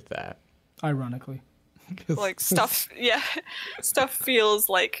agree with that. Ironically. Like, stuff feels,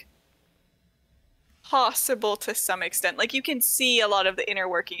 like, possible to some extent. Like, you can see a lot of the inner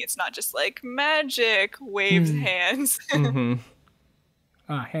working. It's not just, like, magic, waves hands.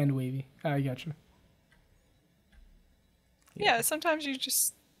 Hand wavy. I got you. Yeah, sometimes you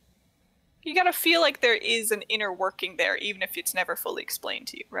gotta feel like there is an inner working there, even if it's never fully explained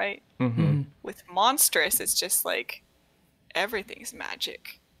to you, right? With Monstrous, it's just like everything's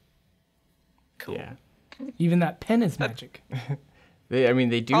magic. Cool. Yeah. Even that pen is magic.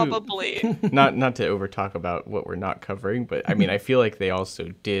 They do. Probably. Not to over talk about what we're not covering, but I mean, I feel like they also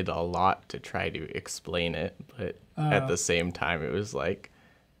did a lot to try to explain it, but at the same time, it was like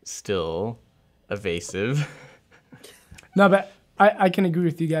still evasive. No, but I can agree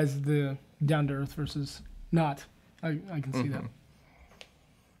with you guys, the down to earth versus not. I can see that.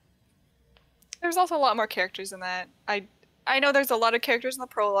 There's also a lot more characters in that. I know there's a lot of characters in the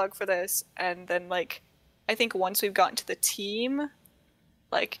prologue for this, and then, like, I think once we've gotten to the team,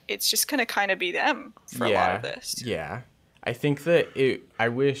 like, it's just gonna kind of be them for a lot of this. Yeah. I think that I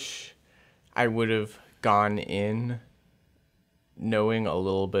wish I would have gone in knowing a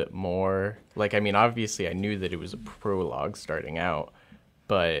little bit more. Like, I mean, obviously I knew that it was a prologue starting out,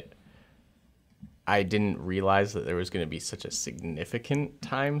 but I didn't realize that there was going to be such a significant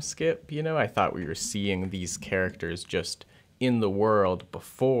time skip, you know? I thought we were seeing these characters just in the world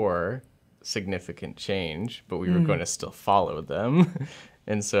before significant change, but we were going to still follow them.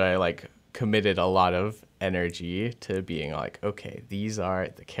 And so I like committed a lot of energy to being like, okay, these are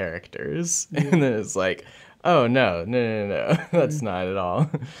the characters. Yeah. And then it's like, oh, no, that's not at all.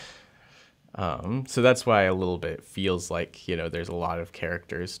 So that's why a little bit feels like, you know, there's a lot of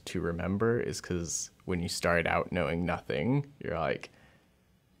characters to remember, is because when you start out knowing nothing, you're like,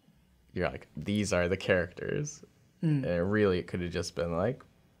 these are the characters. And really, it could have just been like,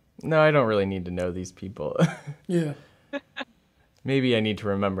 no, I don't really need to know these people. Yeah. Maybe I need to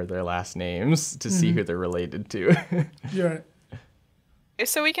remember their last names to see who they're related to. You're right.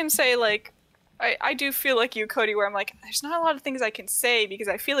 So we can say, like, I do feel like you, Cody, where I'm like, there's not a lot of things I can say because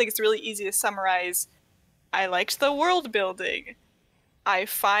I feel like it's really easy to summarize. I liked the world building. I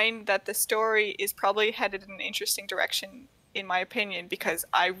find that the story is probably headed in an interesting direction, in my opinion, because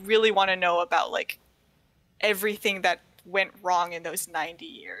I really want to know about, like, everything that went wrong in those 90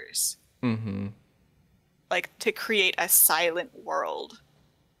 years. Mm-hmm. Like, to create a silent world.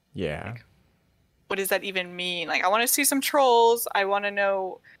 Yeah. Like, what does that even mean? Like, I want to see some trolls. I want to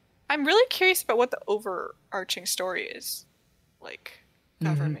know... I'm really curious about what the overarching story is. Like,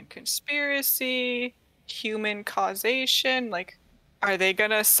 government conspiracy, human causation. Like, are they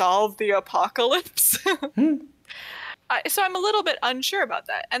gonna solve the apocalypse? So I'm a little bit unsure about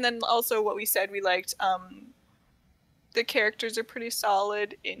that. And then also what we said, we liked... the characters are pretty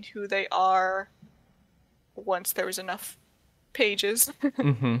solid in who they are once there was enough pages.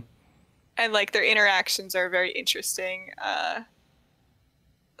 And like their interactions are very interesting, at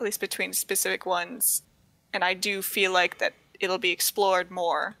least between specific ones. And I do feel like that it'll be explored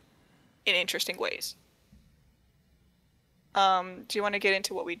more in interesting ways. Do you want to get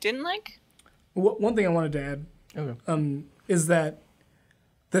into what we didn't like? One thing I wanted to add is that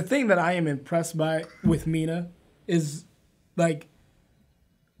the thing that I am impressed by with Minna is like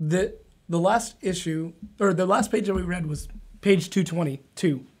the last issue, or the last page that we read was page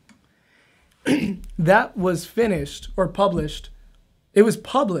 222. That was finished or published. It was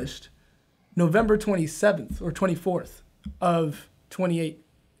published November 27th or 24th of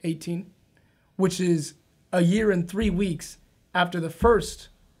 2018, which is a year and 3 weeks after the first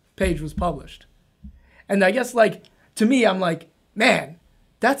page was published. And I guess, like, to me, I'm like, man,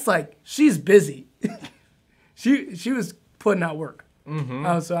 that's like, she's busy. She was putting out work.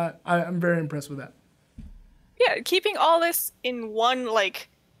 So I'm very impressed with that. Yeah, keeping all this in one, like,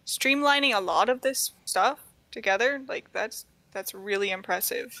 streamlining a lot of this stuff together, like, that's really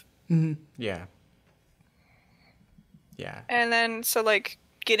impressive. Yeah. And then, so, like,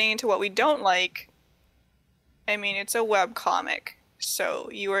 getting into what we don't like, I mean, it's a web comic, so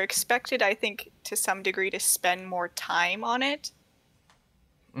you are expected, I think, to some degree to spend more time on it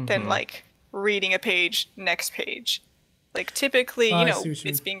than, like, reading a page, next page. Like, typically, you know,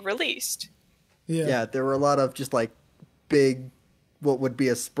 it's being released. Yeah, there were a lot of just, like, big, what would be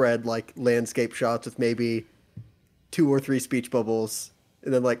a spread, like, landscape shots with maybe 2 or 3 speech bubbles.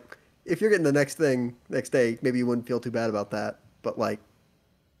 And then, like, if you're getting the next thing next day, maybe you wouldn't feel too bad about that. But, like,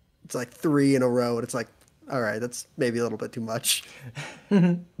 it's, like, 3 in a row, and it's like, all right, that's maybe a little bit too much.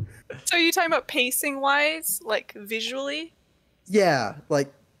 So are you talking about pacing-wise, like, visually? Yeah,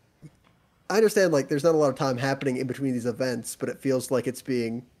 like, I understand, like, there's not a lot of time happening in between these events, but it feels like it's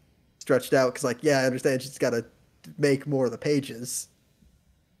being stretched out, because, like, yeah, I understand she's got to make more of the pages,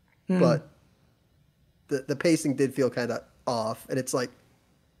 but the pacing did feel kind of off, and it's like,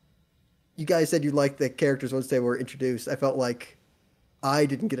 you guys said you liked the characters once they were introduced. I felt like I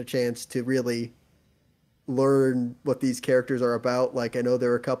didn't get a chance to really learn what these characters are about. Like, I know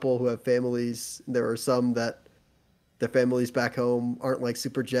there are a couple who have families, and there are some that their families back home aren't, like,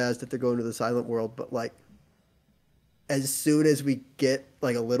 super jazzed that they're going to the silent world, but, like, as soon as we get,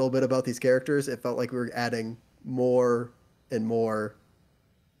 like, a little bit about these characters, it felt like we were adding more and more,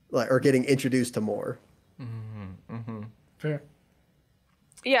 like, or getting introduced to more. Fair.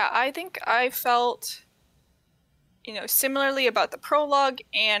 Yeah, I think I felt, you know, similarly about the prologue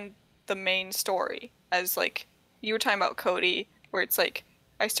and the main story, as, like, you were talking about, Cody, where it's like,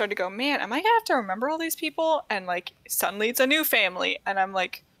 I started to go, man, am I gonna have to remember all these people? And, like, suddenly it's a new family, and I'm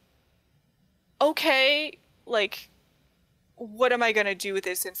like, okay, like, what am I gonna do with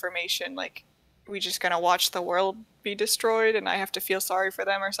this information? Like, we just gonna watch the world be destroyed and I have to feel sorry for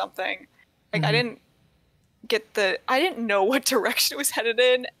them or something? Like, I didn't know what direction it was headed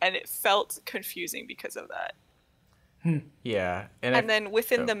in, and it felt confusing because of that. Yeah. And then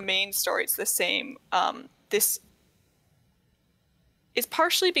within the main story, it's the same. This is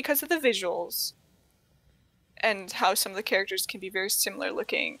partially because of the visuals and how some of the characters can be very similar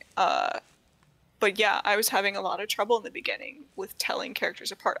looking. But yeah, I was having a lot of trouble in the beginning with telling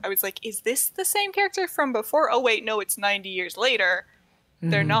characters apart. I was like, is this the same character from before? Oh, wait, no, it's 90 years later.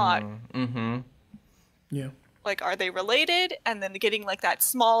 They're not. Mm-hmm. Yeah. Like, are they related? And then getting, like, that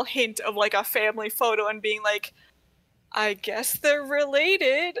small hint of, like, a family photo and being like, I guess they're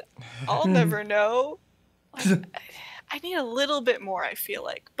related. I'll never know. Like, I need a little bit more, I feel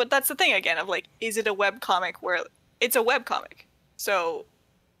like. But that's the thing, again, of, like, is it a webcomic where... It's a webcomic. So...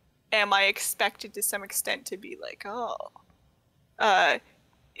 am I expected to some extent to be like,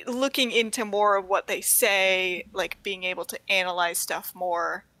 looking into more of what they say, like being able to analyze stuff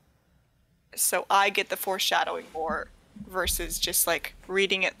more, so I get the foreshadowing more versus just like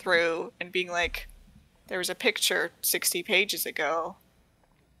reading it through and being like, there was a picture 60 pages ago.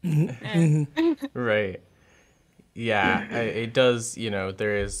 Right. Yeah, it does,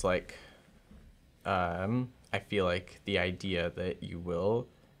 there is like, I feel like the idea that you will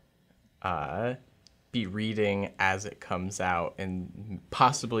be reading as it comes out, and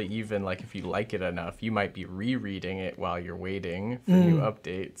possibly even like if you like it enough, you might be rereading it while you're waiting for new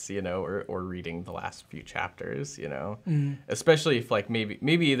updates, or reading the last few chapters, especially if like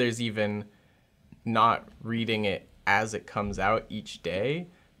maybe there's even not reading it as it comes out each day,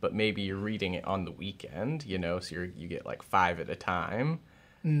 but maybe you're reading it on the weekend, so you get like 5 at a time.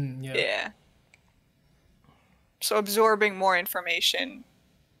 Yeah. So absorbing more information.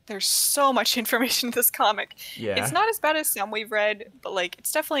 There's so much information in this comic. Yeah. It's not as bad as some we've read, but like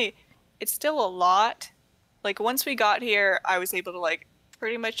it's still a lot. Like once we got here, I was able to like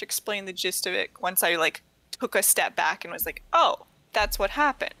pretty much explain the gist of it once I like took a step back and was like, oh, that's what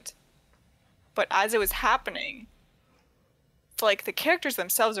happened. But as it was happening, like the characters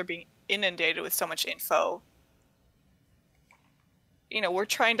themselves are being inundated with so much info. We're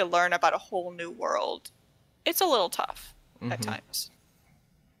trying to learn about a whole new world. It's a little tough at times.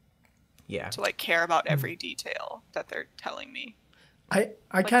 Yeah. To like care about every detail that they're telling me. I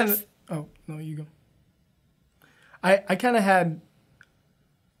kind of oh no, you go. I kind of had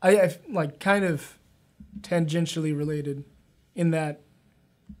I like kind of tangentially related in that,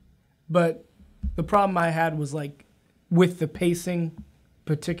 but the problem I had was like with the pacing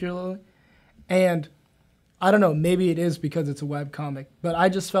particularly, and I don't know, maybe it is because it's a webcomic, but I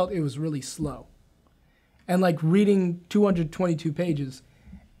just felt it was really slow. And like reading 222 pages,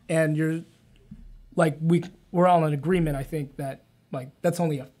 and you're like we're all in agreement, I think, that like that's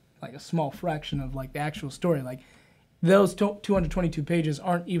only a small fraction of like the actual story. Like those 222 pages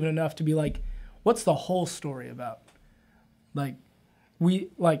aren't even enough to be like, what's the whole story about? Like we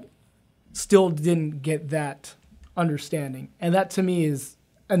like still didn't get that understanding, and that to me is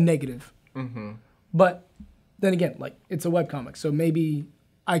a negative. But then again, like it's a webcomic, so maybe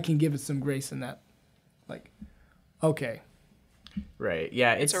I can give it some grace in that. Like, okay. Right.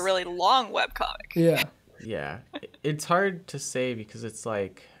 Yeah. It's a really long webcomic. Yeah. Yeah. It's hard to say because it's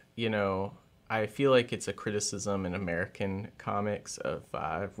like, I feel like it's a criticism in American comics of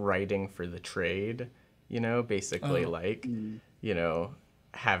writing for the trade, basically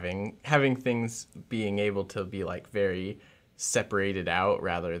having things being able to be like very separated out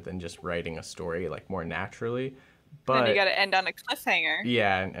rather than just writing a story like more naturally. But then you got to end on a cliffhanger.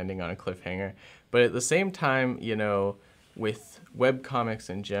 Yeah, and ending on a cliffhanger. But at the same time, with webcomics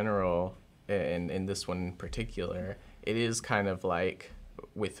in general, and in this one in particular, it is kind of like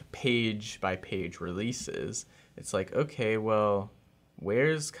with page-by-page releases, it's like, okay, well,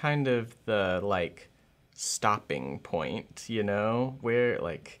 where's kind of the, like, stopping point, Where,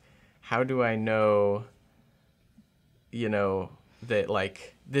 like, how do I know, that,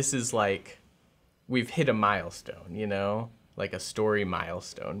 like, this is, like, we've hit a milestone, like a story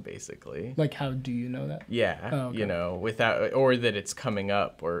milestone, basically. Like, how do you know that? Yeah, oh, okay. Without, or that it's coming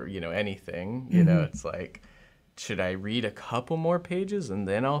up, or, anything, it's like, should I read a couple more pages and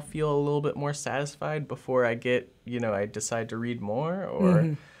then I'll feel a little bit more satisfied before I get, I decide to read more,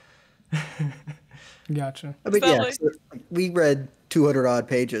 or... Gotcha. I mean, yeah, so we read 200 odd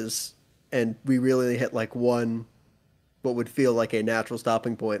pages and we really hit like one, what would feel like a natural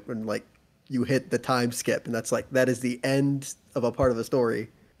stopping point when like you hit the time skip, and that's like, that is the end of a part of the story.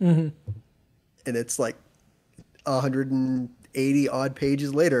 And it's like 180 odd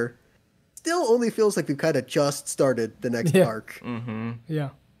pages later, still only feels like we've kind of just started the next arc. Yeah.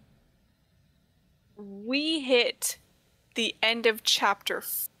 We hit the end of chapter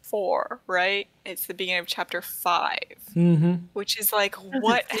 4, right? It's the beginning of chapter 5, which is like,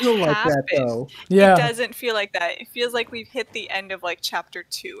 what feel like happened? that, though. Yeah. It doesn't feel like that. It feels like we've hit the end of like chapter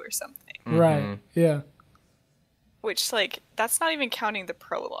 2 or something. Right. Yeah. Which, like, that's not even counting the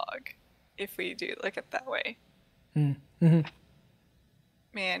prologue, if we do look at it that way.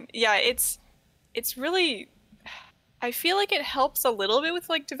 Man, yeah, it's really, I feel like it helps a little bit with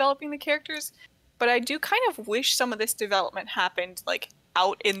like developing the characters, but I do kind of wish some of this development happened like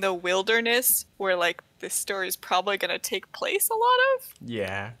out in the wilderness where like this story is probably going to take place a lot of.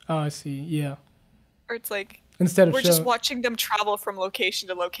 Yeah. Oh, I see. Yeah. Or it's like, Instead of we're just watching them travel from location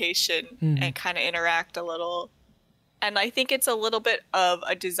to location and kind of interact a little. And I think it's a little bit of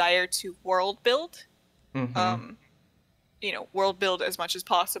a desire to world build. You know, world build as much as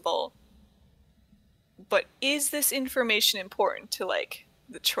possible. But is this information important to like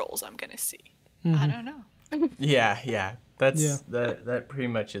the trolls I'm gonna see? I don't know. Yeah. That pretty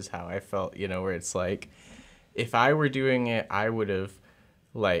much is how I felt, you know, where it's like, if I were doing it, I would have,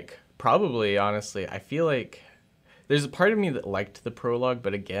 like, probably, honestly, I feel like there's a part of me that liked the prologue,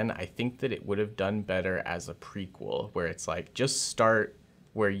 but again, I think that it would have done better as a prequel, where it's like, just start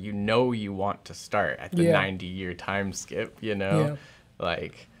where you know you want to start at the 90-year time skip, you know?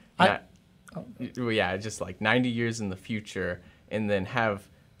 Like, just like 90 years in the future, and then have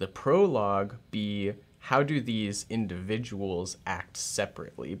the prologue be, how do these individuals act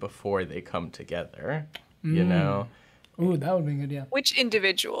separately before they come together, you know? Ooh, that would be good, yeah. Which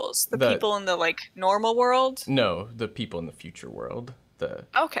individuals? The people in the like normal world? No, the people in the future world.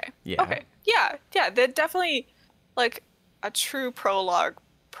 Okay. Yeah. They're definitely like a true prologue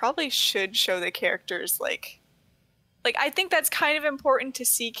probably should show the characters like I think that's kind of important to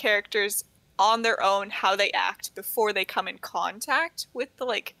see characters on their own, how they act before they come in contact with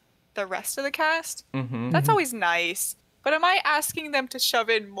the rest of the cast. That's always nice. But am I asking them to shove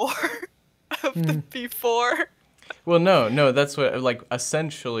in more of the before? Well, no, that's what, like,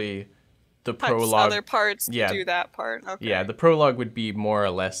 essentially the prologue. Other parts do that part. Okay. Yeah, the prologue would be more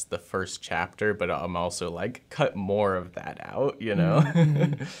or less the first chapter, but I'm also like, cut more of that out, you know?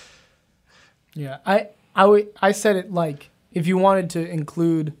 Yeah, I said it like, if you wanted to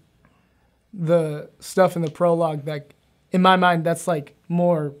include the stuff in the prologue, that in my mind, that's like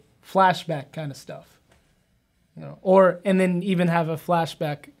more flashback kind of stuff, you know, and then even have a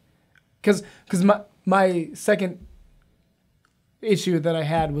flashback, because my second issue that I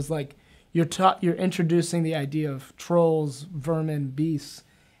had was like, you're introducing the idea of trolls, vermin, beasts,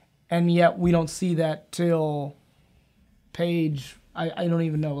 and yet we don't see that till page, I don't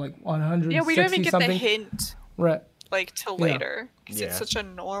even know, like 160 Yeah, we don't even get something. the hint. Right. Like till later. Because it's such a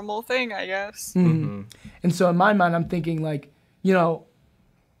normal thing, I guess. And so in my mind, I'm thinking like, you know,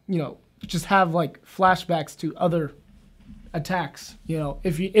 just have like flashbacks to other attacks, you know,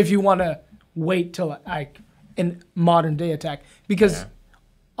 if you want to wait till like in modern day attack, because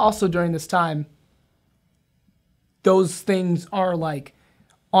also during this time, those things are like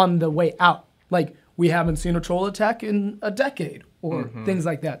on the way out. Like, we haven't seen a troll attack in a decade or things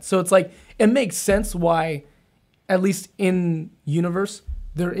like that. So it's like, it makes sense why, at least in universe,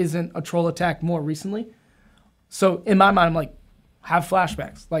 there isn't a troll attack more recently. So in my mind, I'm like, have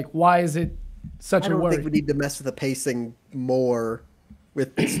flashbacks. Like, why is it such a worry? I don't think we need to mess with the pacing more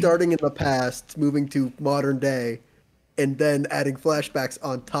with starting in the past, moving to modern day, and then adding flashbacks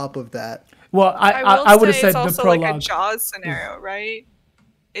on top of that. Well, I would have said it's also the prologue. Like a Jaws scenario, right?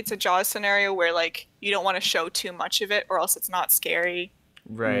 It's a Jaws scenario where like you don't want to show too much of it, or else it's not scary.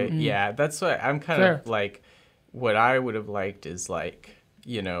 Right. Yeah, that's what I'm kind of like. What I would have liked is like,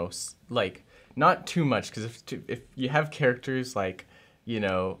 you know, like not too much, because if you have characters like, you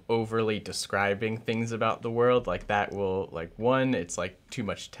know, overly describing things about the world, like that will, like, one, it's like too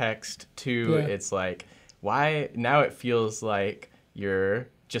much text. Two, it's like, why now it feels like you're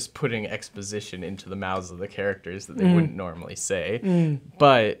just putting exposition into the mouths of the characters that they wouldn't normally say.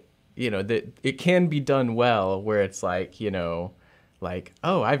 But, you know, that it can be done well, where it's like, you know, like,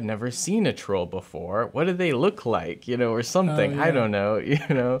 oh, I've never seen a troll before. What do they look like? You know, or something. I don't know, you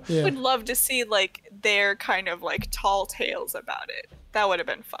know. I would love to see like their kind of like tall tales about it. That would have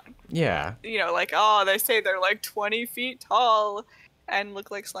been fun. Yeah. You know, like, oh, they say they're like 20 feet tall and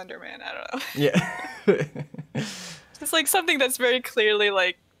look like Slender Man. I don't know. Yeah. It's like something that's very clearly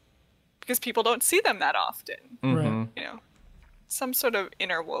like, because people don't see them that often. Right. You know, some sort of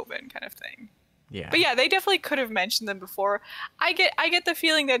interwoven kind of thing. Yeah. But yeah, they definitely could have mentioned them before. I get the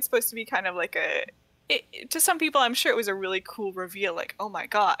feeling that it's supposed to be kind of like to some people, I'm sure it was a really cool reveal. Like, oh my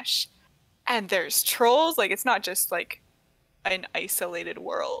gosh, and there's trolls. Like, it's not just like an isolated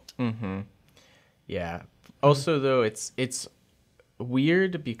world. Yeah. Also, though, it's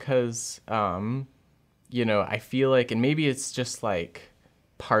weird because, you know, I feel like, and maybe it's just like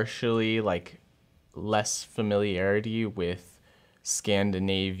partially like less familiarity with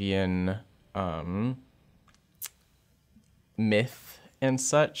Scandinavian myth and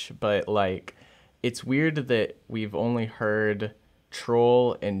such, but like it's weird that we've only heard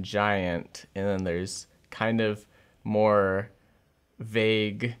troll and giant, and then there's kind of more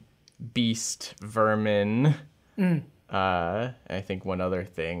vague beast, vermin. I think one other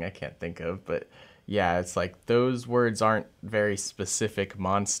thing I can't think of, but yeah, it's like those words aren't very specific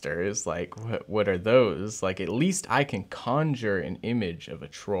monsters. Like, what are those? Like, at least I can conjure an image of a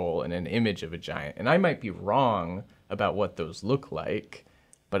troll and an image of a giant. And I might be wrong about what those look like,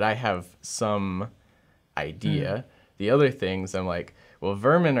 but I have some idea. The other things, I'm like, well,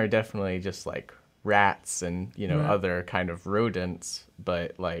 vermin are definitely just like rats and, you know, other kind of rodents.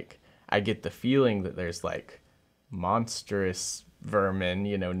 But like, I get the feeling that there's like monstrous vermin,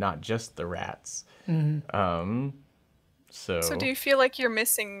 you know, not just the rats. So do you feel like you're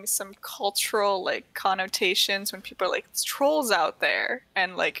missing some cultural like connotations when people are like, "There's trolls out there,"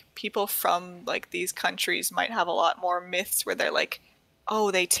 and like people from like these countries might have a lot more myths where they're like,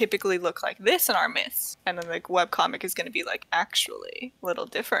 "Oh, they typically look like this in our myths," and then like webcomic is going to be like actually a little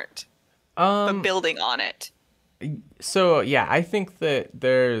different, but building on it. So yeah, I think that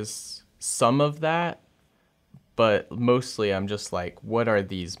there's some of that, but mostly I'm just like, what are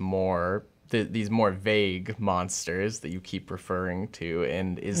these more vague monsters that you keep referring to,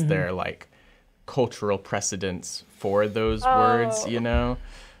 and is there like cultural precedence for those words, you know?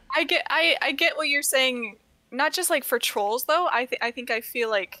 I get what you're saying, not just like for trolls though. I feel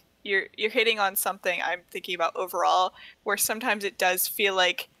like you're hitting on something I'm thinking about overall, where sometimes it does feel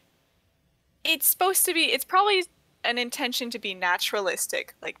like it's probably an intention to be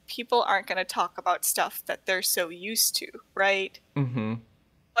naturalistic. Like people aren't going to talk about stuff that they're so used to, right?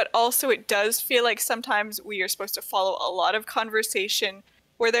 But also it does feel like sometimes we are supposed to follow a lot of conversation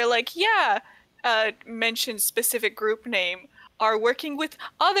where they're like, mention specific group name, are working with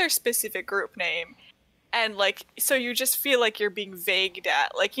other specific group name. And like, so you just feel like you're being vagued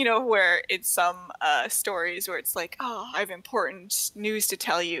at, like, you know, where in some stories where it's like, oh, I have important news to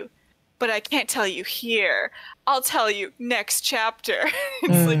tell you, but I can't tell you here. I'll tell you next chapter.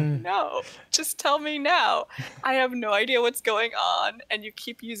 It's like, no, just tell me now. I have no idea what's going on, and you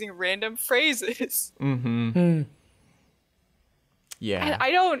keep using random phrases. Yeah.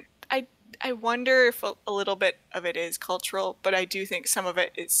 And I wonder if a little bit of it is cultural, but I do think some of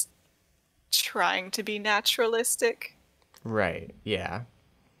it is trying to be naturalistic. Right. Yeah.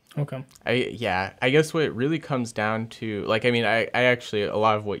 Okay. I guess what it really comes down to, like, I mean, I actually, a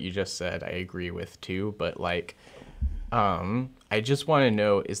lot of what you just said, I agree with too, but like, I just want to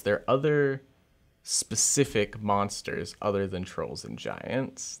know, is there other specific monsters other than trolls and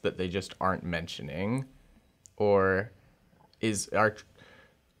giants that they just aren't mentioning? Or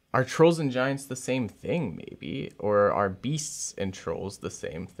are trolls and giants the same thing, maybe? Or are beasts and trolls the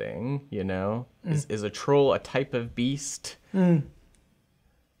same thing, you know? Is a troll a type of beast?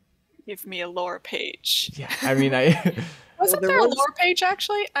 Give me a lore page. Yeah, I mean, Wasn't there a lore page,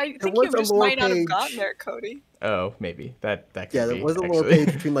 actually? I think you just might not have gotten there, Cody. Oh, maybe. That could be, there was a lore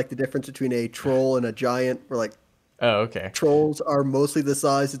page between, like, the difference between a troll and a giant, where, like, okay. Trolls are mostly the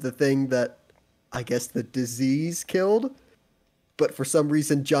size of the thing that, I guess, the disease killed, but for some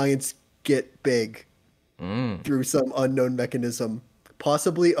reason, giants get big through some unknown mechanism.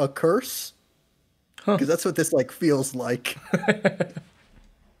 Possibly a curse? Because that's what this, like, feels like.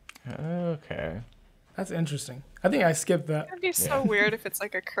 Okay. That's interesting. I think I skipped that. It'd be so weird if it's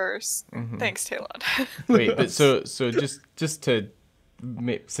like a curse. Thanks, Talon. Wait, but so just to,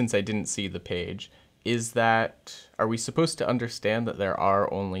 since I didn't see the page, are we supposed to understand that there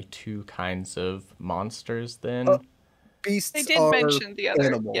are only two kinds of monsters then? Beasts they did are mention the other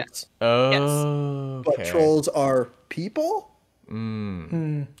animals. Yes. Oh, yes. But trolls are people?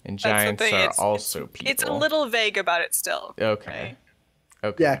 And giants are also people. It's a little vague about it still. Okay. Right?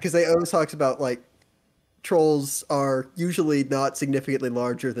 Okay. Yeah, because they always talks about, like, trolls are usually not significantly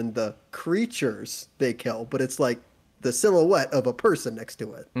larger than the creatures they kill, but it's like the silhouette of a person next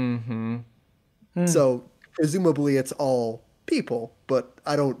to it. So presumably it's all people, but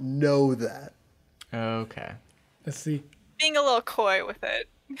I don't know that. Okay. Let's see. Being a little coy with it.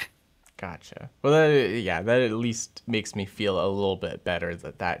 Gotcha. Well, that at least makes me feel a little bit better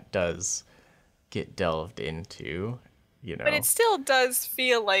that does get delved into, you know. But it still does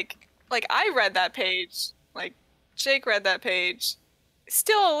feel like I read that page, like Jake read that page,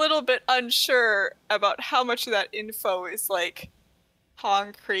 still a little bit unsure about how much of that info is like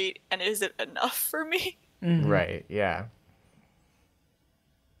concrete and is it enough for me? Right, yeah.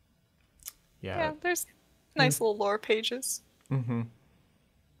 Yeah, there's nice little lore pages. Mm-hmm.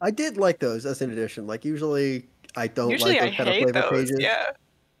 I did like those as an addition. Like usually I don't Usually like I those kind of hate flavor those, pages. yeah.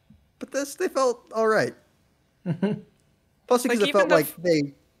 But they felt all right. Plus, because Like, it felt even the like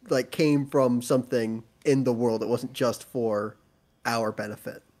they like came from something in the world. It wasn't just for our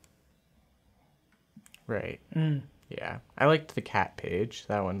benefit. Right. Yeah. I liked the cat page.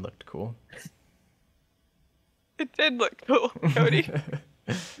 That one looked cool. It did look cool, Cody.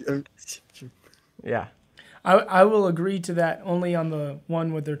 Yeah. I will agree to that only on the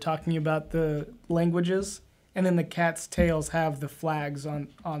one where they're talking about the languages, and then the cat's tails have the flags on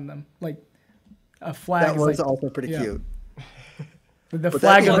them, like a flag. That is was like, also pretty yeah. cute. The But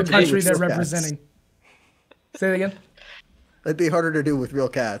flag that'd of be the hard to do country with they're real cats. representing. Say that again. That'd be harder to do with real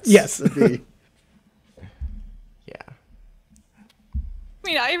cats. Yes. That'd be... Yeah. I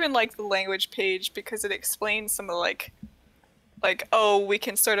mean, I even like the language page because it explains some of like, oh, we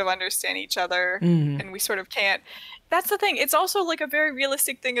can sort of understand each other and we sort of can't. That's the thing. It's also like a very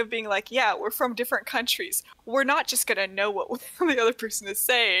realistic thing of being like, yeah, we're from different countries. We're not just going to know what the other person is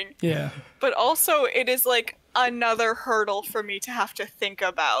saying. Yeah. But also it is like another hurdle for me to have to think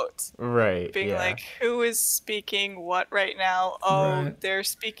about. Right. Being yeah. like, who is speaking what right now? Oh, Right. they're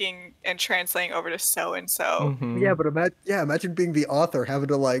speaking and translating over to so-and-so. Mm-hmm. Yeah, but imagine being the author having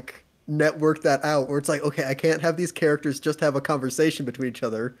to like network that out where it's like, okay, I can't have these characters just have a conversation between each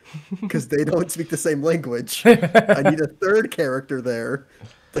other because they don't speak the same language. I need a third character there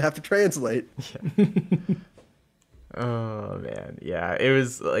to have to translate. Oh man, yeah.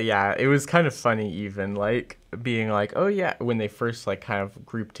 It was kind of funny even like being like, oh yeah, when they first like kind of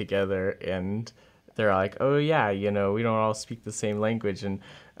grouped together and they're like, oh yeah, we don't all speak the same language, and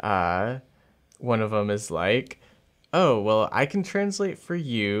one of them is like, oh well, I can translate for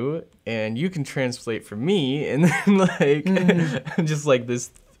you and you can translate for me, and then like just like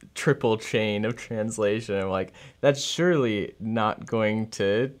this triple chain of translation. I'm like, that's surely not going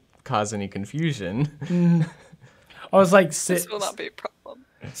to cause any confusion. I was like, This will not be a problem.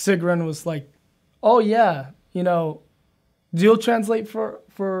 Sigrun was like, oh yeah, you'll translate for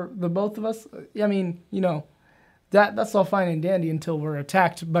the both of us. I mean, that's all fine and dandy until we're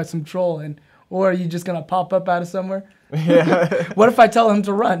attacked by some troll, or are you just gonna pop up out of somewhere? Yeah. What if I tell him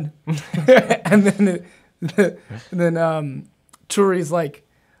to run? and then Turi's like,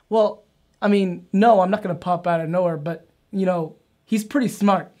 well, I mean, no, I'm not gonna pop out of nowhere, but he's pretty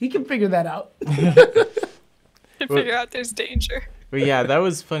smart. He can figure that out. To figure out there's danger. But yeah, that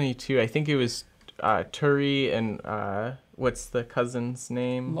was funny too. I think it was Turi and what's the cousin's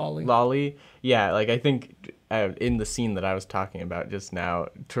name? Lolly. Yeah, like I think in the scene that I was talking about just now,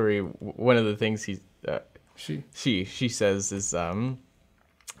 Turi, one of the things she says is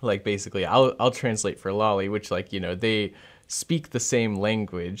like basically I'll translate for Lolly, which like they speak the same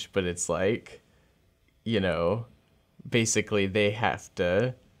language, but it's like basically they have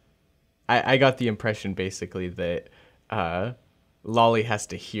to. I got the impression basically that Lolly has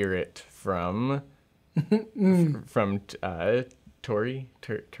to hear it from Turi, from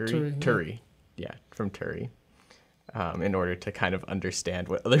Turi, in order to kind of understand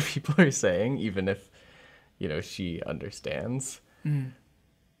what other people are saying, even if she understands.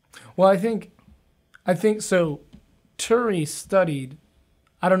 Well, I think so. Turi studied,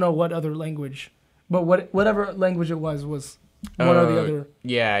 I don't know what other language, but whatever language it was one or the other.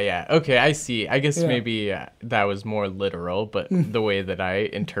 Yeah. Okay, I see. I guess maybe that was more literal, but the way that I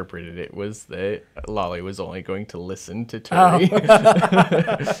interpreted it was that Lolly was only going to listen to Turi.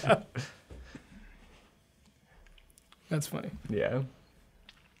 Oh. That's funny. Yeah.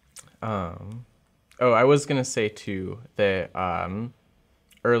 I was gonna say too that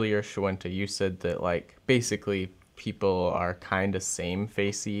earlier, Shawenta, you said that like basically people are kind of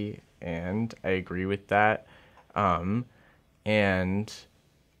same-facey, and I agree with that. And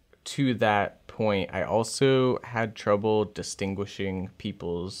to that point, I also had trouble distinguishing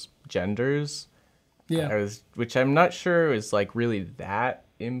people's genders. Yeah. Which I'm not sure is like really that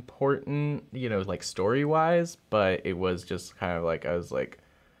important, like story-wise, but it was just kind of like I was like,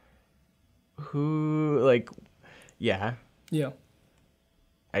 who, like, yeah. Yeah.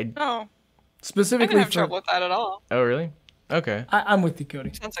 Specifically, I didn't have for trouble with that at all. Oh, really? Okay. I'm with you,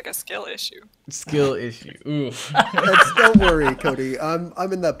 Cody. Sounds like a skill issue. Oof. Don't worry, Cody. I'm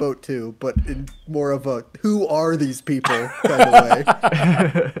in that boat too, but in more of a who are these people kind of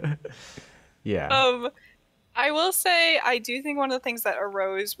way. Yeah. I will say I do think one of the things that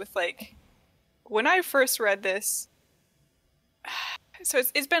arose with like when I first read this. So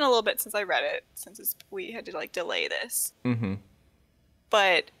it's been a little bit since I read it, since we had to like delay this. Mm-hmm.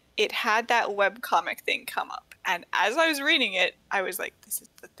 But it had that webcomic thing come up. And as I was reading it, I was like, this is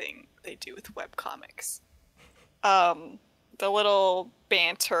the thing they do with webcomics. The little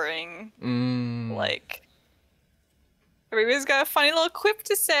bantering, like, everybody's got a funny little quip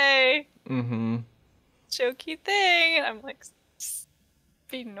to say. Jokey thing. And I'm like, just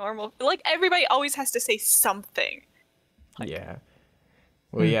be normal. Like, everybody always has to say something. Like, yeah.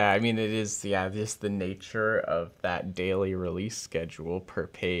 Well, yeah, I mean, it is, just the nature of that daily release schedule per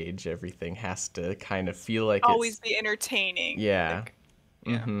page. Everything has to kind of feel like always be entertaining. Yeah. Like,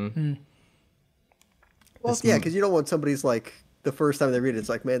 yeah. Well, yeah, because you don't want somebody's, like, the first time they read it, it's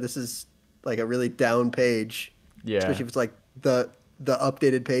like, man, this is, like, a really down page. Yeah. Especially if it's, like, the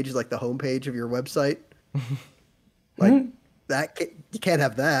updated page is, like, the homepage of your website. Like, that, you can't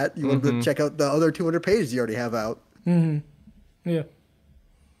have that. You want to check out the other 200 pages you already have out. Yeah.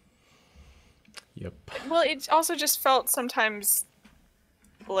 Yep. Well, it also just felt sometimes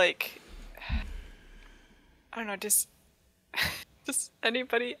like, I don't know, just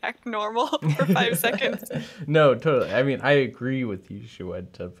anybody act normal for 5 seconds. No, totally. I mean, I agree with you,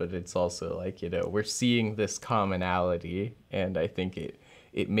 Shuenta, but it's also like, we're seeing this commonality, and I think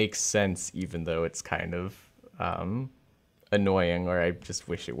it makes sense, even though it's kind of annoying, or I just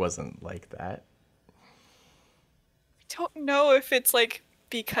wish it wasn't like that. I don't know if it's like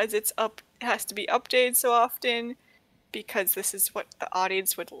because it has to be updated so often, because this is what the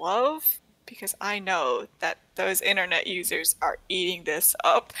audience would love, because I know that those internet users are eating this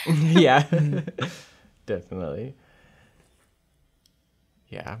up. Yeah. Definitely.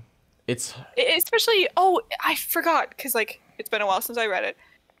 Yeah. Especially, I forgot, because like it's been a while since I read it,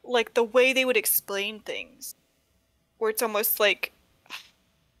 like the way they would explain things, where it's almost like,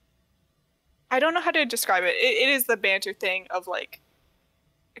 I don't know how to describe it. It is the banter thing of like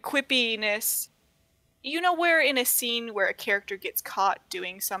quippiness. You know, where in a scene where a character gets caught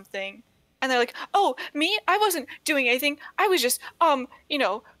doing something and they're like, oh, me? I wasn't doing anything. I was just,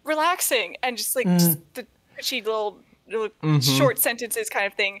 relaxing, and just like just the pitchy little short sentences kind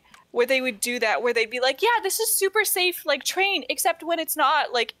of thing, where they would do that, where they'd be like, yeah, this is super safe, like train, except when it's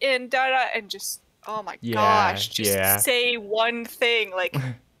not, like in da-da, and just, oh my gosh, just say one thing, like,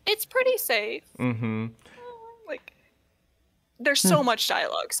 it's pretty safe. Like, there's so much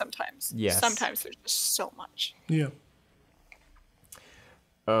dialogue sometimes. Yes. Sometimes there's just so much. Yeah.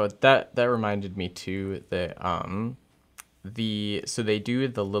 Oh, that reminded me too that so they do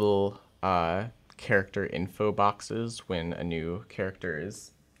the little character info boxes when a new character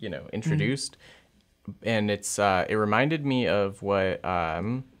is introduced, and it reminded me of what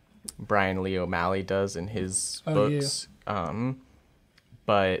Brian Lee O'Malley does in his books. Yeah.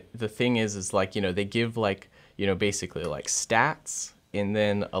 But the thing is like, they give like, basically like stats and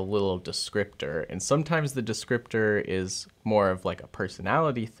then a little descriptor. And sometimes the descriptor is more of like a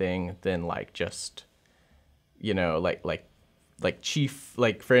personality thing than like just, like chief,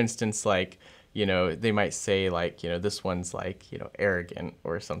 like for instance, like, they might say like, this one's like, arrogant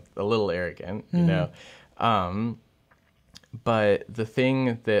or something, a little arrogant, but the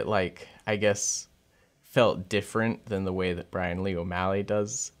thing that like, I guess felt different than the way that Brian Lee O'Malley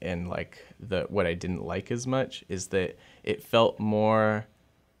does, and like what I didn't like as much is that it felt more,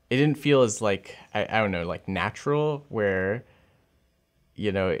 it didn't feel as like, I don't know, like natural, where,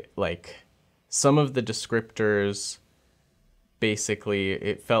 like some of the descriptors, basically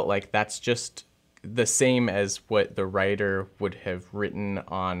it felt like that's just the same as what the writer would have written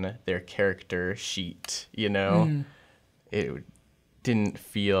on their character sheet, It didn't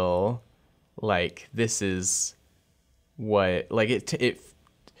feel like this is what, like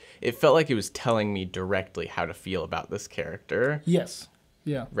it felt like it was telling me directly how to feel about this character. Yes.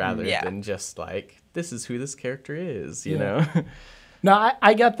 Yeah. Rather than just like, this is who this character is, you know? No,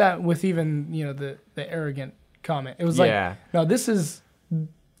 I got that with even, the arrogant comment. It was like, no, this is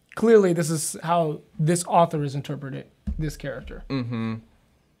how this author has interpreted this character. Mm-hmm.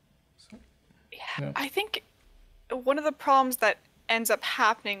 Yeah, I think one of the problems that ends up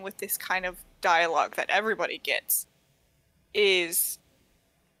happening with this kind of dialogue that everybody gets is,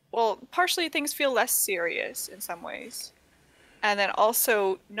 well, partially things feel less serious in some ways. And then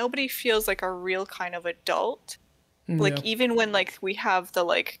also nobody feels like a real kind of adult. Like even when like we have the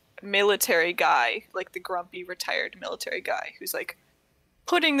like military guy, like the grumpy retired military guy who's like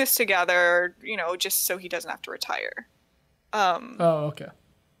putting this together, just so he doesn't have to retire. Okay.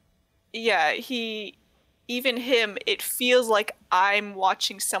 Yeah, even him, it feels like I'm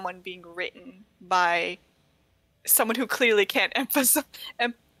watching someone being written by someone who clearly can't emphasize.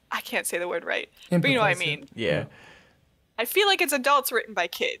 I can't say the word right, but you know what I mean. Yeah. I feel like it's adults written by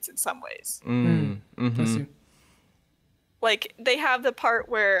kids in some ways. Mm-hmm. Like they have the part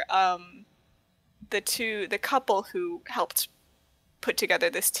where the couple who helped put together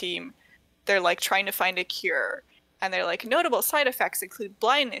this team, they're like trying to find a cure. And they're like, notable side effects include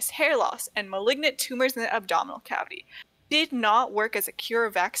blindness, hair loss, and malignant tumors in the abdominal cavity. Did not work as a cure or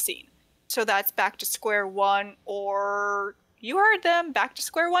vaccine. So that's back to square one, or you heard them, back to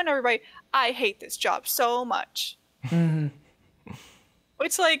square one, everybody. I hate this job so much. Mm-hmm.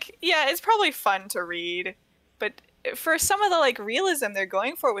 It's like, yeah, it's probably fun to read, but for some of the like realism they're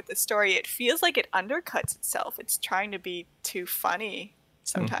going for with the story, it feels like it undercuts itself. It's trying to be too funny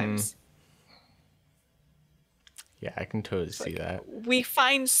sometimes. Yeah, I can totally see that. We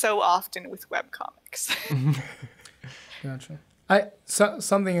find so often with webcomics. Gotcha.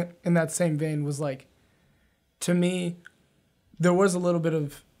 Something in that same vein was like, to me, there was a little bit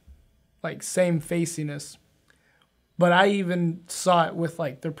of like same faciness, but I even saw it with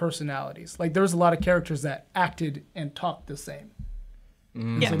like their personalities. Like there was a lot of characters that acted and talked the same.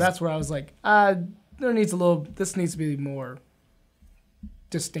 Yes. So that's where I was like, this needs to be more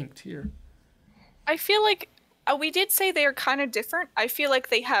distinct here. I feel like we did say they are kind of different. I feel like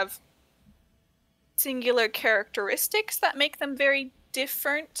they have singular characteristics that make them very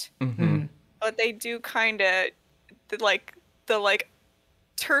different. Mm-hmm. But they do kind of the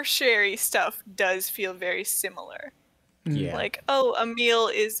tertiary stuff does feel very similar. Yeah. Like, oh, Emil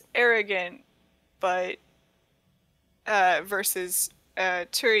is arrogant, but versus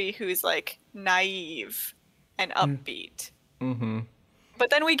Turi, who's like naive and upbeat. Mm-hmm. But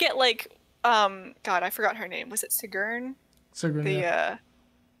then we get like, God, I forgot her name. Was it Sigrun? Sigrun.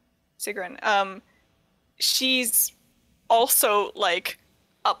 Sigrun. She's also like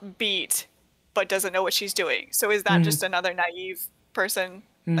upbeat, but doesn't know what she's doing. So is that just another naive person,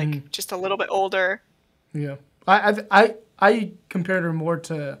 like just a little bit older? Yeah, I compared her more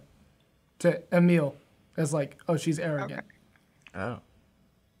to Emil as like, oh, she's arrogant. Okay. Oh.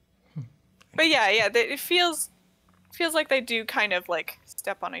 But yeah, it feels like they do kind of like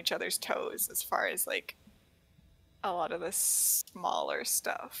step on each other's toes as far as like a lot of the smaller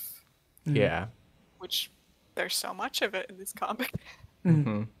stuff. Yeah. Which there's so much of it in this comic.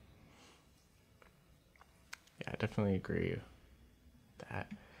 Mm-hmm. Yeah, I definitely agree with that.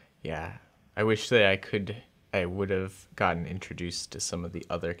 Yeah. I wish that I would have gotten introduced to some of the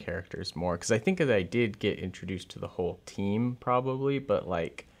other characters more, because I think that I did get introduced to the whole team probably, but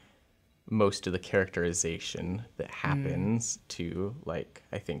like most of the characterization that happens to like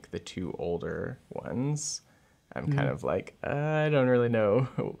I think the two older ones, I'm kind of like, I don't really know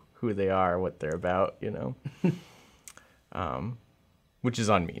who they are, what they're about, you know. Which is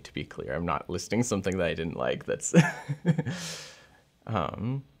on me, to be clear. I'm not listing something that I didn't like. That's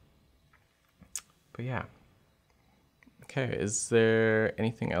but yeah. Okay, is there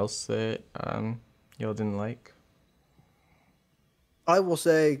anything else that y'all didn't like? I will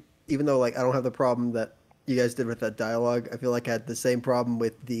say, even though like I don't have the problem that you guys did with that dialogue, I feel like I had the same problem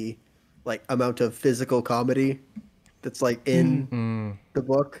with the like amount of physical comedy that's like in the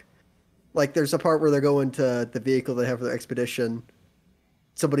book. Like there's a part where they're going to the vehicle they have for their expedition.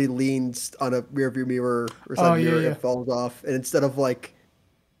 Somebody leans on a rearview mirror or side mirror and falls off, and instead of like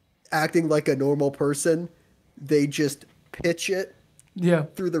acting like a normal person, they just pitch it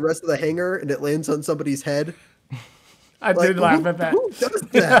through the rest of the hangar, and it lands on somebody's head. I did laugh at that. Who does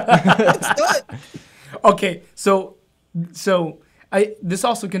that? It's not. Okay, so this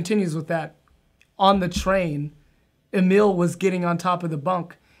also continues with that. On the train, Emil was getting on top of the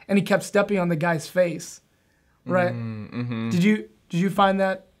bunk, and he kept stepping on the guy's face. Right? Mm-hmm. Did you find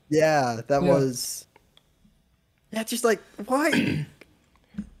that? Yeah, that was. Yeah, just like why?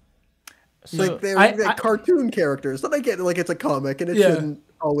 So, like they're like cartoon characters. And I get like it's a comic and it shouldn't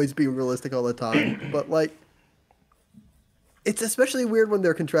always be realistic all the time. But like, it's especially weird when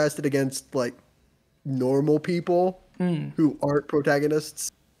they're contrasted against like normal people who aren't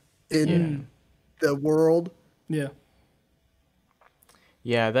protagonists in the world. Yeah.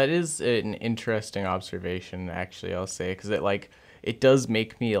 Yeah, that is an interesting observation, actually, I'll say, because it does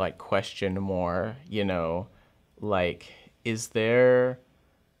make me like question more, you know, like, is there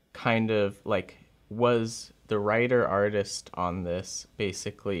kind of like, was the writer artist on this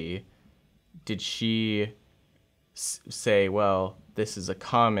basically, did she say, well, this is a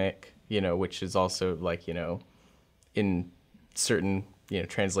comic, you know, which is also like, you know, in certain, you know,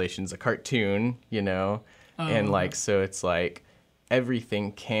 translations, a cartoon, you know, and like, so it's like,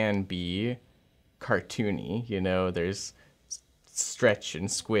 everything can be cartoony, you know, there's stretch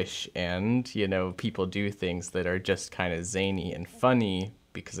and squish and, you know, people do things that are just kind of zany and funny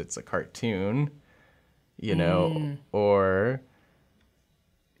because it's a cartoon, you know, or,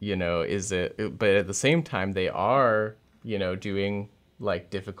 you know, is it, but at the same time they are, you know, doing,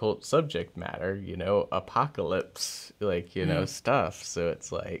 like difficult subject matter, you know, apocalypse, like, you know, stuff. So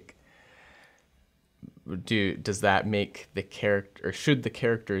it's like, does that make the character, or should the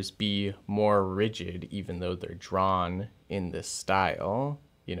characters be more rigid even though they're drawn in this style,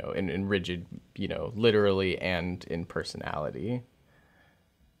 you know, in rigid, you know, literally and in personality?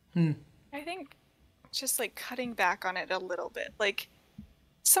 I think just like cutting back on it a little bit, like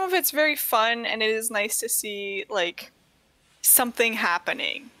some of it's very fun and it is nice to see like something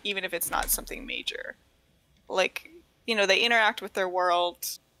happening, even if it's not something major. Like, you know, they interact with their world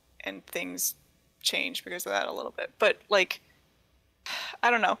and things change because of that a little bit. But like,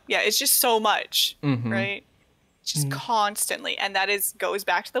 I don't know. Yeah, it's just so much, right? Just constantly. And that goes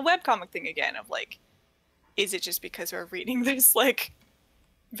back to the webcomic thing again of like, is it just because we're reading this like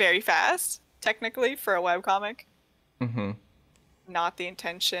very fast, technically, for a webcomic? Not the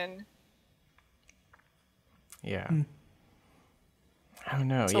intention. Yeah. I don't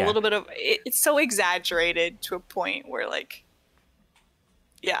know. It's a little bit of it's so exaggerated to a point where like,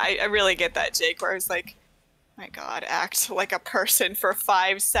 yeah, I really get that, Jake, where I was like, my God, act like a person for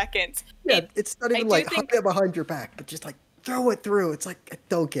 5 seconds. Yeah, it's not even like hide it behind your back, but just like throw it through. It's like, I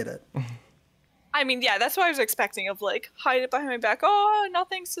don't get it. I mean, yeah, that's what I was expecting of like, hide it behind my back. Oh,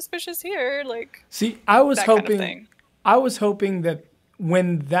 nothing suspicious here. Like, see, I was hoping, kind of thing. I was hoping that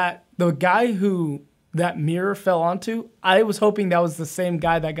when the guy who that mirror fell onto, I was hoping that was the same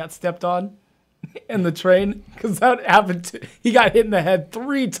guy that got stepped on in the train, because that happened he got hit in the head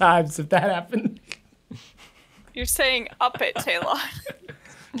 3 times if that happened. You're saying up it, Taylor.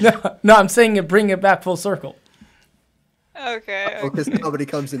 No, I'm saying bring it back full circle. Okay. Oh, because comedy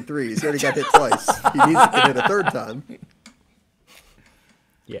comes in threes. He already got hit twice. He needs to get hit a third time.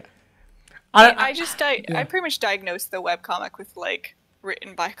 Yeah. I pretty much diagnosed the webcomic with like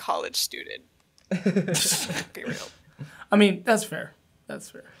written by a college student. Be real. I mean, that's fair. That's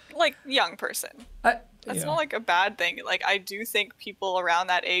fair. Like young person. That's not like a bad thing. Like I do think people around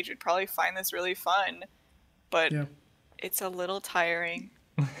that age would probably find this really fun, but it's a little tiring.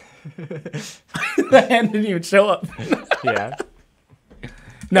 The hand didn't even show up. Yeah.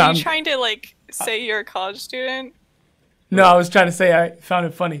 No, Are you trying to like say you're a college student? No, I was trying to say I found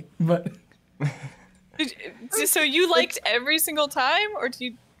it funny, but. So you liked every single time, or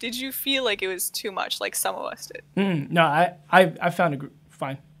did you feel like it was too much, like some of us did? No, I found it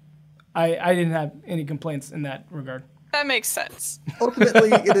fine. I didn't have any complaints in that regard. That makes sense.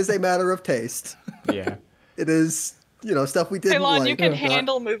 Ultimately, it is a matter of taste. Yeah. It is, you know, stuff we didn't Hey, Lon, like. you can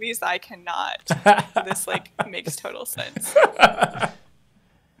handle movies I cannot. This like makes total sense.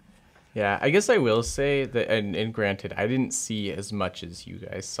 Yeah, I guess I will say that, and granted, I didn't see as much as you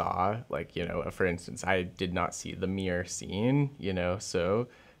guys saw. Like, you know, for instance, I did not see the mirror scene, you know, so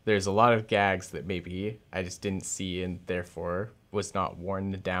there's a lot of gags that maybe I just didn't see and therefore was not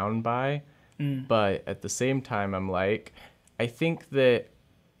worn down by. But at the same time, I'm like, I think that,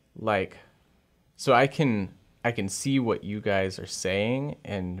 like, so I can see what you guys are saying,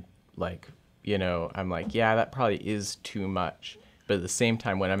 and, like, you know, I'm like, yeah, that probably is too much. But at the same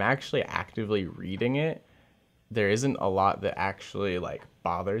time, when I'm actually actively reading it, there isn't a lot that actually like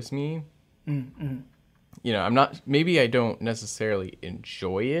bothers me. You know, I'm not, maybe I don't necessarily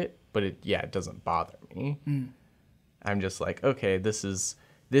enjoy it, but it doesn't bother me. I'm just like, okay, this is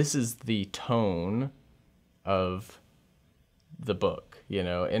the tone of the book, you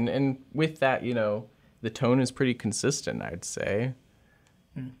know, and with that, you know, the tone is pretty consistent, I'd say,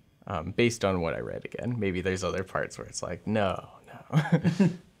 based on what I read again. Maybe there's other parts where it's like, no. I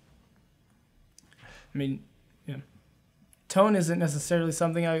mean, yeah. Tone isn't necessarily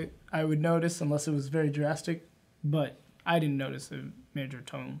something I would notice unless it was very drastic, but I didn't notice a major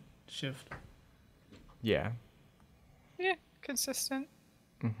tone shift. Yeah. Yeah, consistent.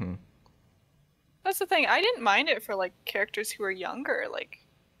 That's the thing. I didn't mind it for like characters who were younger, like,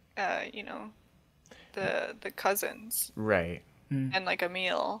 you know, the cousins, Right. and like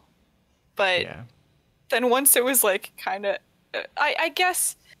Emil, but then once it was like kind of. I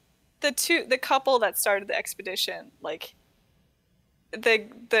guess the couple that started the expedition, like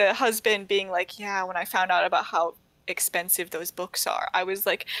the husband being like, yeah, when I found out about how expensive those books are, I was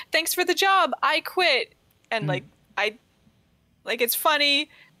like, thanks for the job, I quit. And like it's funny,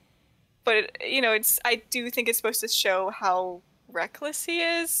 but you know, I do think it's supposed to show how reckless he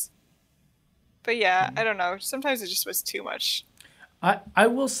is. But yeah, I don't know. Sometimes it just was too much. I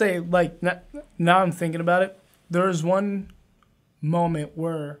will say, like, now I'm thinking about it, there was one moment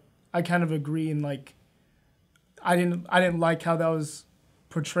where I kind of agree, and like I didn't like how that was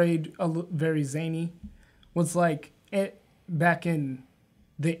portrayed very zany. Was like back in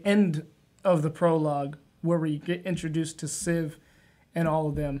the end of the prologue where we get introduced to Civ and all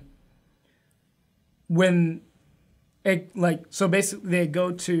of them, when it, like, so basically they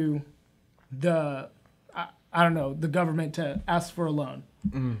go to the, I don't know, the government to ask for a loan.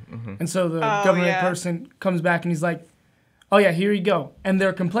 Mm-hmm. And so the government person comes back and he's like, oh yeah, here you go. And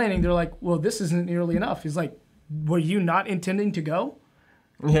they're complaining. They're like, well, this isn't nearly enough. He's like, were you not intending to go?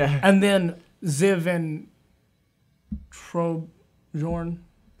 Yeah. And then Ziv and Trojorn,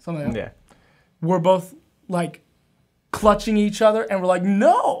 something like that. Yeah. We're both like clutching each other and we're like,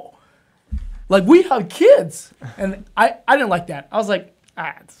 no, like we have kids. And I didn't like that. I was like,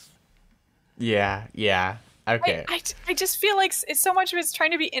 yeah. Okay. I just feel like it's so much of it's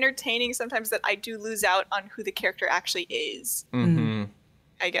trying to be entertaining sometimes that I do lose out on who the character actually is. Mm-hmm.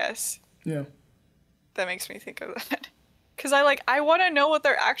 I guess. Yeah. That makes me think of that. Because I want to know what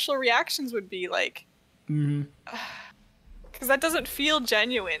their actual reactions would be like. Mm-hmm. Because that doesn't feel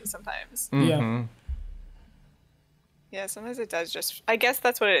genuine sometimes. Mm-hmm. Yeah. Yeah, sometimes it does just... I guess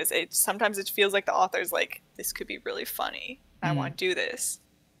that's what it is. Sometimes it feels like the author's like, this could be really funny. I want to do this.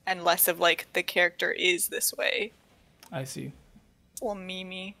 And less of like, the character is this way. I see. It's a little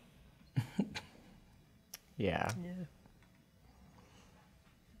memey. Yeah.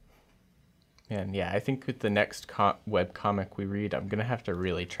 And yeah, I think with the next webcomic we read, I'm going to have to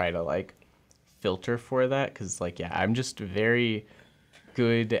really try to like filter for that. Because like, yeah, I'm just very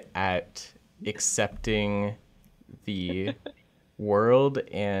good at accepting the world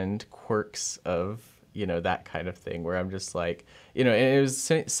and quirks of, you know, that kind of thing where I'm just like, you know, and it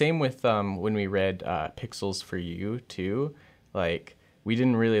was same with when we read Pixels for You too. Like, we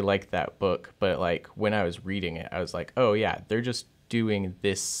didn't really like that book, but like when I was reading it, I was like, oh yeah, they're just doing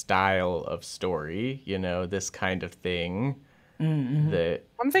this style of story, you know, this kind of thing. Mm-hmm. That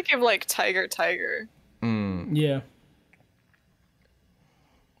I'm thinking of like Tiger. Yeah.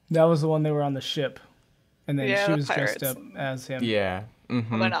 That was the one they were on the ship. And then she was dressed up as him. Yeah.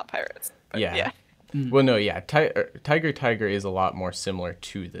 Mm-hmm. Well, they're not pirates. But yeah. Well, no, yeah. Tiger is a lot more similar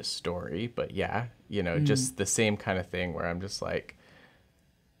to this story. But yeah, you know, just the same kind of thing where I'm just like,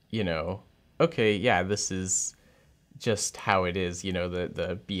 you know, okay, yeah, this is just how it is, you know,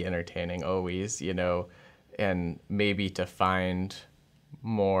 the be entertaining always, you know, and maybe to find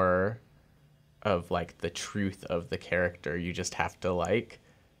more of like the truth of the character, you just have to like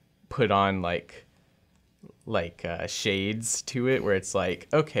put on like shades to it where it's like,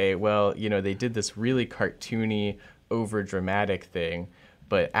 okay, well, you know, they did this really cartoony, over dramatic thing,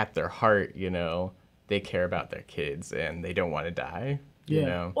 but at their heart, you know, they care about their kids and they don't want to die. You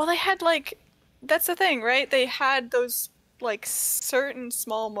know? Well, they had like, that's the thing, right? They had those like certain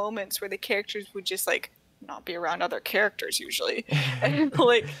small moments where the characters would just like not be around other characters usually and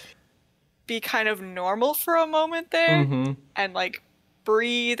like be kind of normal for a moment there and like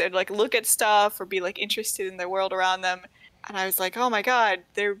breathe and like look at stuff or be like interested in the world around them. And I was like, oh my God,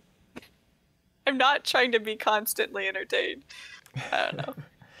 I'm not trying to be constantly entertained. I don't know.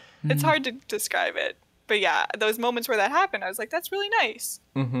 It's hard to describe it. But yeah, those moments where that happened, I was like, that's really nice.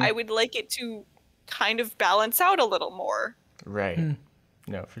 I would like it to kind of balance out a little more. Right.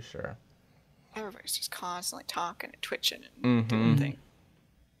 No, for sure. Everybody's just constantly talking and twitching and doing things.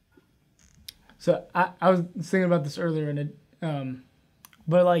 So I was thinking about this earlier, and it,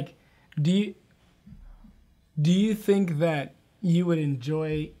 but like, do you think that you would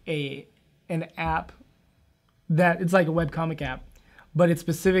enjoy an app that it's like a webcomic app, but it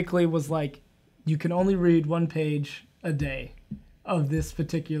specifically was like you can only read one page a day of this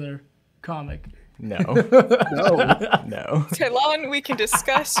particular comic? No. No. Taylon, we can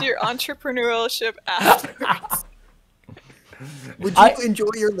discuss your entrepreneurship afterwards. Would you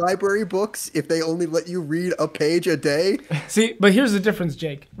enjoy your library books if they only let you read a page a day? See, but here's the difference,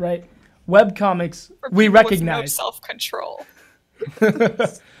 Jake, right? Webcomics, we recognize. With no self-control.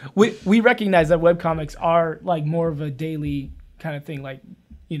 we recognize that webcomics are like more of a daily kind of thing. Like,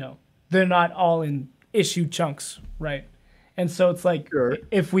 you know, they're not all in issue chunks, right? And so it's like,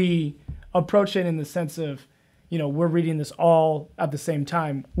 if we approach it in the sense of, you know, we're reading this all at the same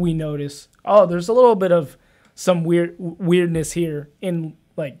time, we notice, oh, there's a little bit of some weirdness here in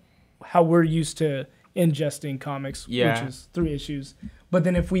like how we're used to ingesting comics, which is 3 issues. But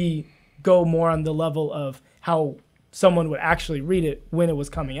then if we go more on the level of how someone would actually read it when it was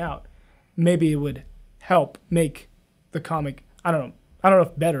coming out, maybe it would help make the comic, I don't know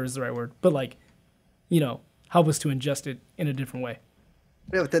if better is the right word, but like, you know, help us to ingest it in a different way.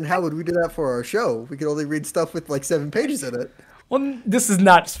 Yeah, but then how would we do that for our show? We could only read stuff with like 7 pages in it. Well, this is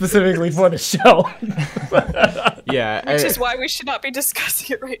not specifically for the show. Yeah. Which is why we should not be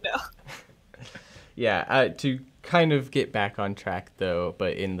discussing it right now. Yeah, to kind of get back on track though,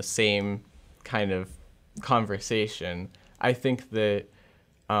 but in the same kind of conversation, I think that,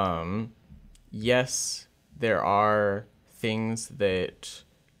 yes, there are things that,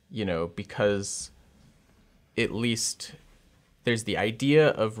 you know, because at least there's the idea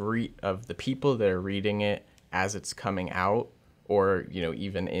of the people that are reading it as it's coming out, or, you know,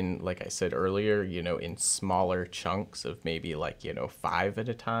 even in, like I said earlier, you know, in smaller chunks of maybe like, you know, 5 at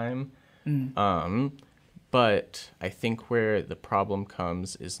a time. But I think where the problem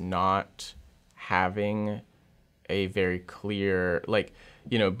comes is not having a very clear, like,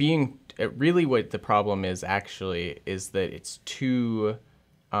 you know, being really what the problem is actually is that it's too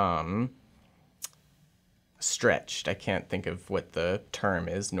stretched. I can't think of what the term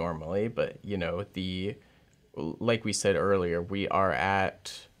is normally, but, you know, like we said earlier, we are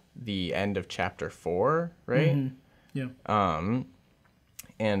at the end of chapter 4, right? Mm-hmm. Yeah.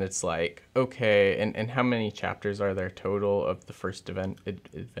 And it's like, okay, and how many chapters are there total of the first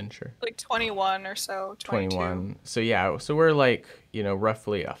adventure? Like 21 or so, 22. 21. So yeah, so we're like, you know,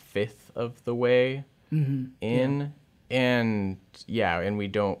 roughly a fifth of the way in. Yeah. And yeah, and we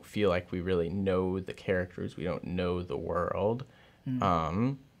don't feel like we really know the characters. We don't know the world.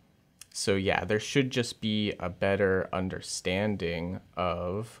 So yeah, there should just be a better understanding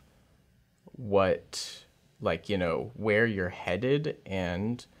of what, like, you know, where you're headed,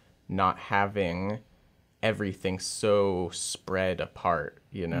 and not having everything so spread apart,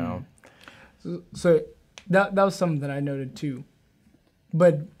 you know? So that was something that I noted too.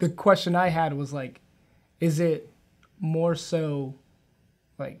 But the question I had was like, is it more so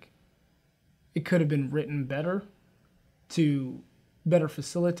like it could have been written better to better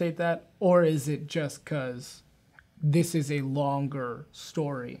facilitate that? Or is it just because this is a longer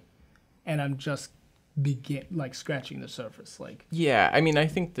story and I'm just scratching the surface? Like, yeah, I mean, I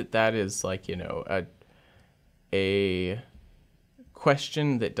think that is like, you know, a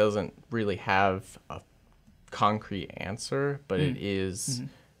question that doesn't really have a concrete answer, but it is,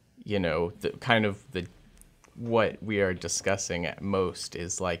 you know, the kind of the what we are discussing at most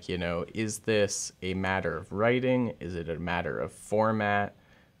is like, you know, is this a matter of writing? Is it a matter of format?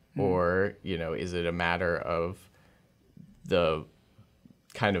 Or, you know, is it a matter of the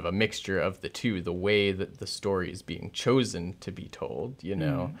kind of a mixture of the two, the way that the story is being chosen to be told, you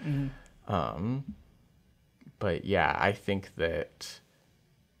know? But yeah, I think that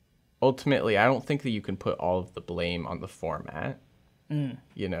ultimately, I don't think that you can put all of the blame on the format.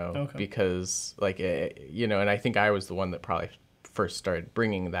 You know, because like, you know, and I think I was the one that probably first started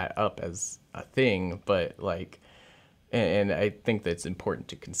bringing that up as a thing, but like, and I think that it's important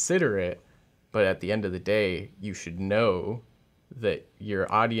to consider it, but at the end of the day, you should know that your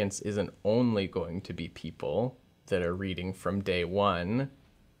audience isn't only going to be people that are reading from day one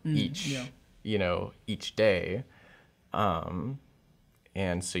you know, each day.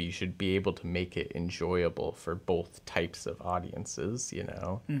 And so you should be able to make it enjoyable for both types of audiences, you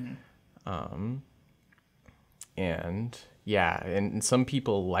know? And yeah, and some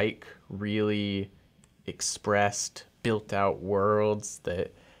people like really expressed, built out worlds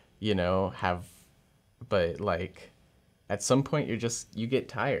that, you know, but like at some point you get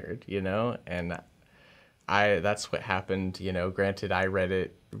tired, you know? And that's what happened, you know. Granted, I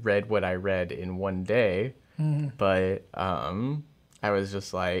read what I read in one day, but I was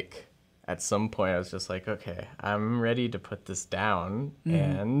just like, at some point I was just like, okay, I'm ready to put this down.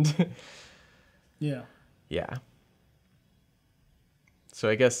 And yeah. So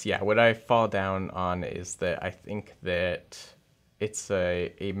I guess, yeah, what I fall down on is that I think that it's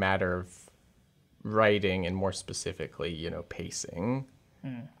a matter of writing, and more specifically, you know, pacing.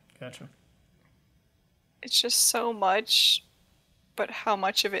 Gotcha. It's just so much, but how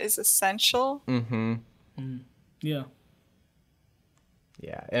much of it is essential? Yeah.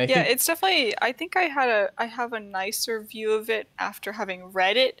 Yeah, and it's definitely. I think I have a nicer view of it after having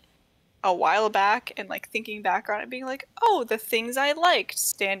read it a while back, and like thinking back on it, being like, oh, the things I liked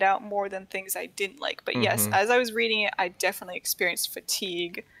stand out more than things I didn't like. But yes, as I was reading it, I definitely experienced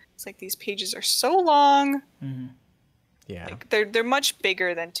fatigue. It's like these pages are so long. Yeah, like they're much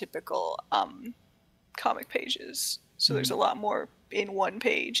bigger than typical comic pages. So there's a lot more in one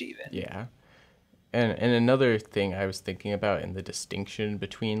page, even. Yeah. And another thing I was thinking about in the distinction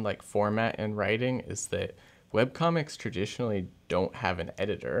between like format and writing is that webcomics traditionally don't have an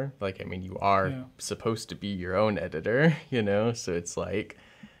editor. Like, I mean, you are supposed to be your own editor, you know? So it's like,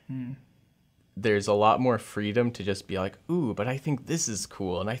 there's a lot more freedom to just be like, ooh, but I think this is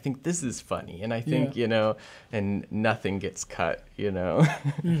cool, and I think this is funny, and I think, you know, and nothing gets cut, you know?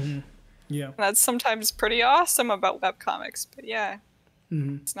 Yeah. That's sometimes pretty awesome about webcomics, but yeah,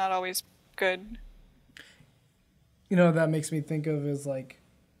 it's not always good. You know, that makes me think of is like,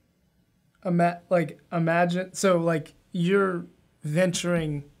 imagine, so like you're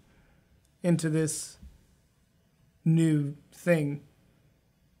venturing into this new thing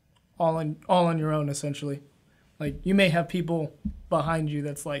all on your own, essentially. Like, you may have people behind you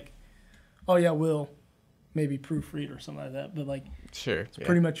that's like, oh yeah, we'll maybe proofread or something like that, but like, sure, it's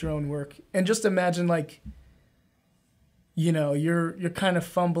pretty much your own work. And just imagine, like, you know, you're kind of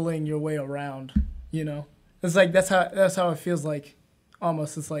fumbling your way around, you know. It's like that's how it feels like,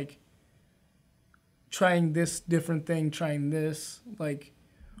 almost. It's like trying this different thing, trying this, like,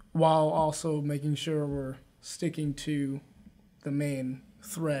 while also making sure we're sticking to the main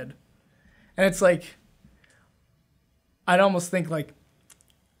thread. And it's like, I'd almost think, like,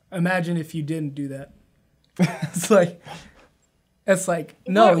 imagine if you didn't do that. It's like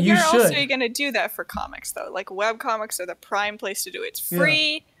no, you should. You're also going to do that for comics, though. Like, web comics are the prime place to do it. It's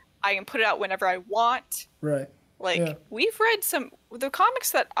free. Yeah. I can put it out whenever I want. Right. Like, we've read the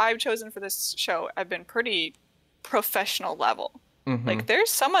comics that I've chosen for this show have been pretty professional level. Mm-hmm. Like,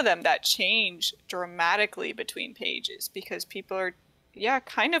 there's some of them that change dramatically between pages because people are,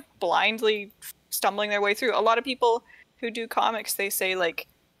 kind of blindly stumbling their way through. A lot of people who do comics, they say, like,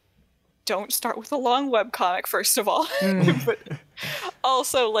 don't start with a long webcomic, first of all. But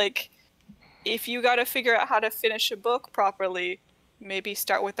also, like, if you got to figure out how to finish a book properly, maybe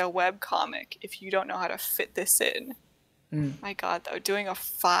start with a webcomic if you don't know how to fit this in. My God, though, doing a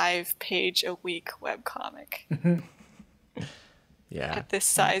 5-page-a-week webcomic. Yeah. Yeah. At this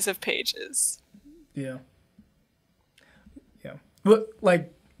size of pages. Yeah. Yeah. But,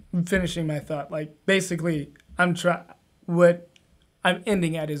 like, finishing my thought, like, basically, what I'm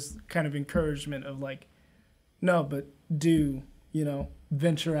ending at is kind of encouragement of, like, no, but do, you know,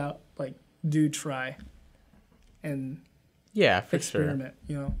 venture out, like, do try and for experiment,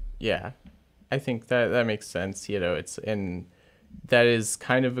 sure. You know? Yeah. I think that makes sense, you know, and that is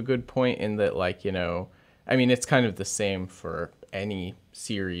kind of a good point in that, like, you know, I mean, it's kind of the same for any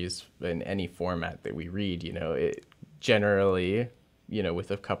series in any format that we read, you know, it generally, you know,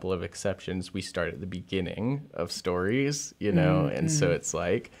 with a couple of exceptions, we start at the beginning of stories, you know, and so it's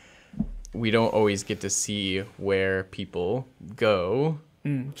like, we don't always get to see where people go,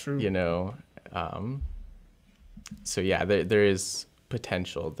 True. You know, so yeah, there is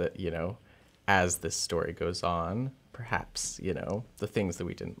potential that, you know, as this story goes on, perhaps, you know, the things that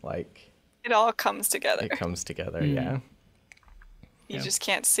we didn't like, it all comes together. It comes together, yeah. You just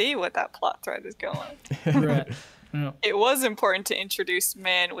can't see what that plot thread is going. Right. Yeah. It was important to introduce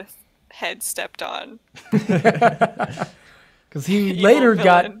man with head stepped on. Because he later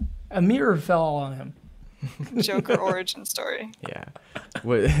got a mirror fell on him. Joker origin story. Yeah.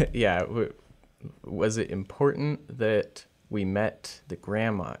 Was it important that we met the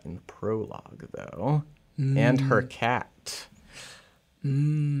grandma in the prologue, though? And her cat.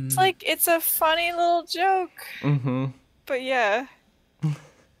 It's like, it's a funny little joke. Mm-hmm. But yeah.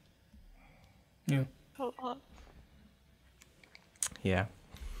 Yeah. Hold on. Yeah.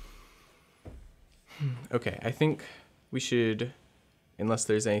 Okay, I think we should, unless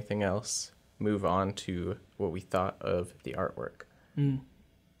there's anything else, move on to what we thought of the artwork.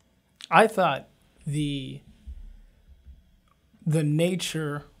 I thought the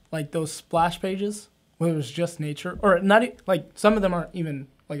nature, like those splash pages, where it was just nature, or not, like some of them aren't even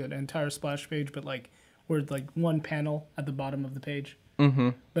like an entire splash page, but like where it's like one panel at the bottom of the page,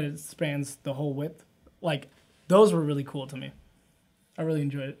 but it spans the whole width. Like, those were really cool to me. I really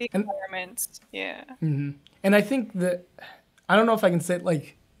enjoyed it. The environments, yeah. And I think that, I don't know if I can say,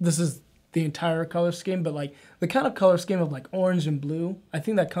 like, this is the entire color scheme, but like the kind of color scheme of like orange and blue, I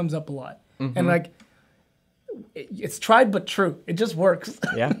think that comes up a lot. And like, it's tried but true. It just works.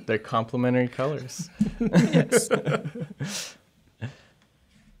 Yeah, they're complementary colors. Yes.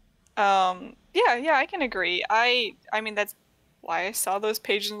 Yeah, I can agree. I mean, that's why I saw those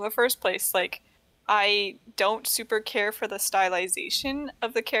pages in the first place. Like, I don't super care for the stylization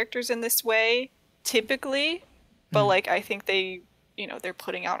of the characters in this way, typically, but like, I think they, you know, they're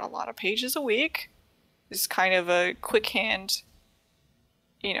putting out a lot of pages a week. It's kind of a quick hand,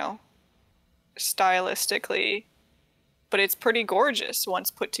 you know, stylistically, but it's pretty gorgeous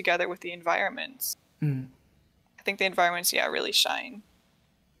once put together with the environments. I think the environments, really shine.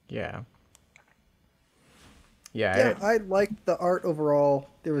 Yeah. Yeah, I liked the art overall.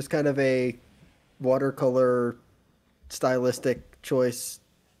 There was kind of a watercolor stylistic choice,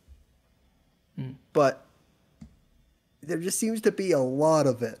 but there just seems to be a lot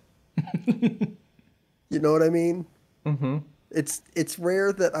of it. You know what I mean? Mm-hmm. It's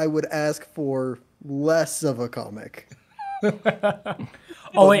rare that I would ask for less of a comic.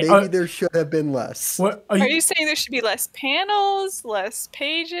 Maybe there should have been less. What, are you saying there should be less panels, less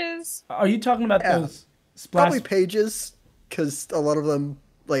pages? Are you talking about splash. Probably pages, because a lot of them,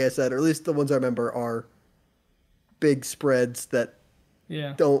 like I said, or at least the ones I remember, are big spreads that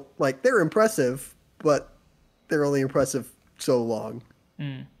don't, like, they're impressive, but they're only impressive so long.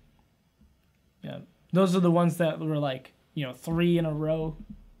 Mm. Yeah. Those are the ones that were like, 3 in a row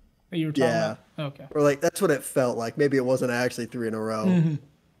that you were talking about? Okay. Or like, that's what it felt like. Maybe it wasn't actually 3 in a row,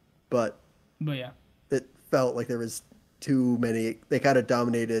 but yeah. It felt like there was too many. They kind of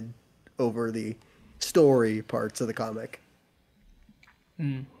dominated over the story parts of the comic.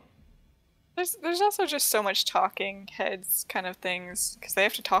 Mm. There's also just so much talking heads kind of things, because they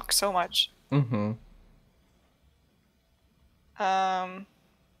have to talk so much. Mm-hmm.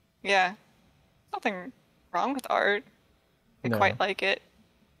 Yeah. Nothing wrong with art. I quite like it.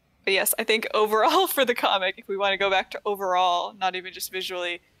 But yes, I think overall for the comic, if we want to go back to overall, not even just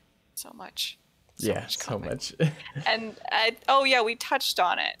visually, so much. So much. And, we touched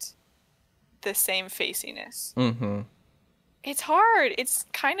on it. The same faciness. Mm-hmm. It's hard. It's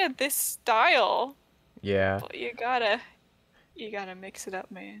kind of this style. Yeah. But you gotta mix it up,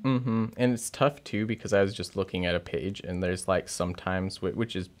 man. Mm-hmm. And it's tough too, because I was just looking at a page, and there's like sometimes,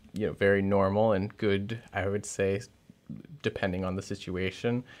 which is very normal and good, I would say, depending on the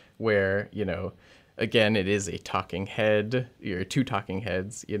situation, where again, it is a talking head, or 2 talking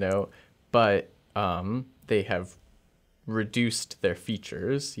heads, but they have reduced their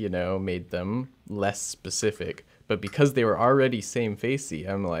features, made them less specific. But because they were already same facey,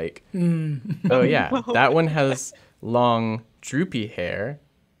 I'm like, oh yeah, that one has long droopy hair,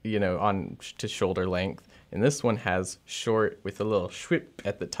 on to shoulder length, and this one has short with a little schwip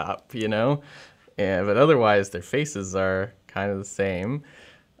at the top, but otherwise their faces are kind of the same.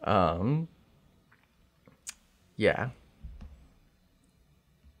 Yeah.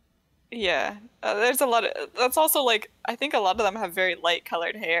 Yeah, there's a lot of. That's also like, I think a lot of them have very light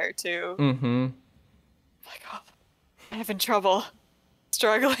colored hair too. Mm-hmm. Like, oh, I'm having trouble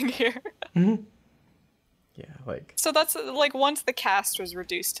struggling here. Mm-hmm. Yeah, like. So that's like, once the cast was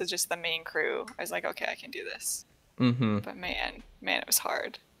reduced to just the main crew, I was like, okay, I can do this. Mm-hmm. But man, it was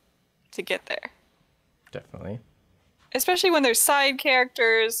hard to get there. Definitely. Especially when there's side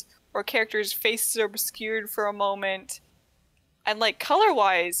characters or characters' faces are obscured for a moment. And like,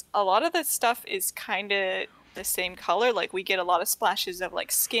 color-wise, a lot of the stuff is kind of the same color. Like, we get a lot of splashes of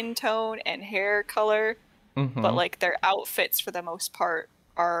like skin tone and hair color, but like their outfits for the most part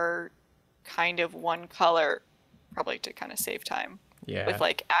are kind of one color, probably to kind of save time. Yeah. With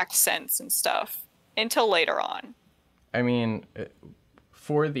like accents and stuff until later on. I mean,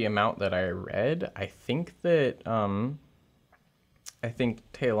 for the amount that I read, I think that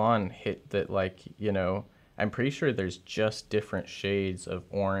Talon hit that, like, I'm pretty sure there's just different shades of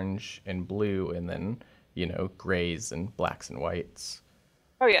orange and blue, and then, grays and blacks and whites.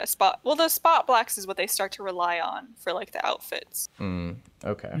 Oh yeah, the spot blacks is what they start to rely on for like the outfits.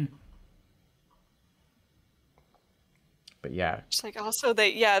 Okay. But yeah. It's like, also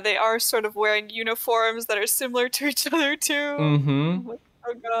they are sort of wearing uniforms that are similar to each other too. Mm-hmm.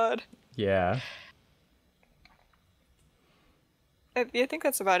 Oh god. Yeah. I think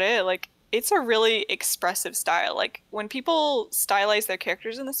that's about it. Like, it's a really expressive style. Like, when people stylize their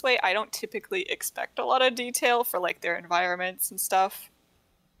characters in this way, I don't typically expect a lot of detail for like their environments and stuff.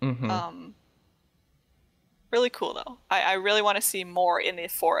 Mm-hmm. Really cool though. I really want to see more in the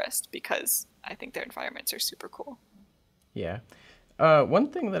forest, because I think their environments are super cool. Yeah. One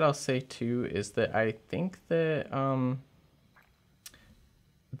thing that I'll say too is that I think that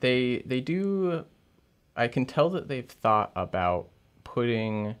they do. I can tell that they've thought about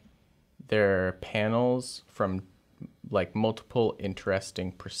putting their panels from like multiple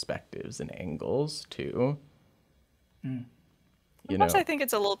interesting perspectives and angles too. Sometimes I think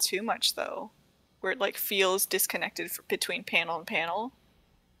it's a little too much though, where it like feels disconnected between panel and panel,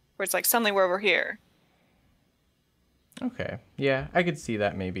 where it's like, suddenly we're over here. Okay. Yeah, I could see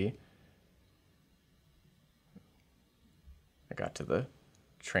that maybe. I got to the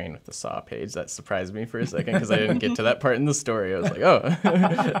train with the saw page. That surprised me for a second, because I didn't get to that part in the story. I was like,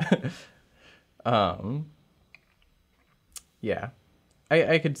 oh. Yeah.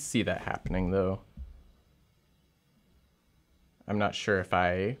 I could see that happening, though. I'm not sure if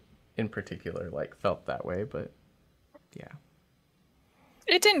I, in particular, like, felt that way, but yeah.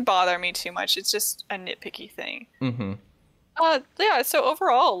 It didn't bother me too much. It's just a nitpicky thing. Mm-hmm. Yeah, so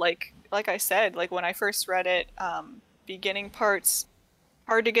overall, like I said, like, when I first read it, beginning parts,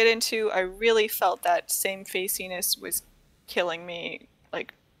 hard to get into. I really felt that same faciness was killing me,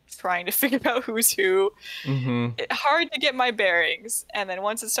 like, trying to figure out who's who. Hard to get my bearings. And then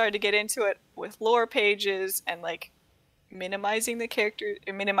once it started to get into it with lore pages and, like, minimizing the character,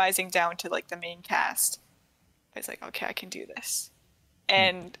 minimizing down to like the main cast. I was like, okay, I can do this.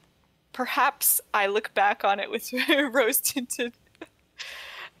 And perhaps I look back on it with rose-tinted,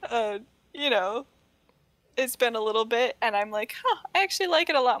 you know, it's been a little bit, and I'm like, I actually like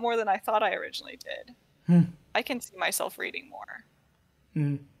it a lot more than I thought I originally did. I can see myself reading more.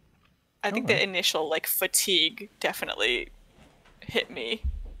 I think the initial like fatigue definitely hit me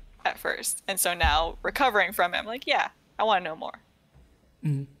at first, and so now recovering from it, I'm like, yeah, I want to know more.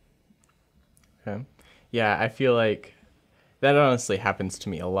 Okay. Yeah, I feel like that honestly happens to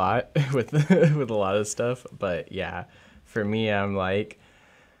me a lot with with a lot of stuff. But yeah, for me, I'm like,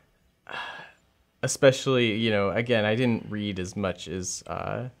 especially, you know, again, I didn't read as much as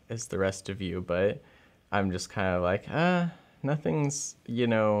the rest of you, but I'm just kind of like, nothing's, you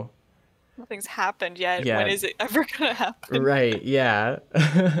know, nothing's happened yet. Yeah. When is it ever gonna happen? Right? Yeah.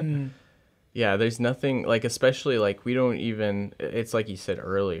 Yeah, there's nothing like, especially like we don't even. It's like you said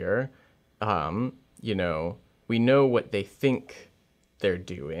earlier. You know, we know what they think they're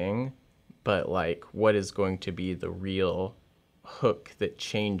doing, but like what is going to be the real hook that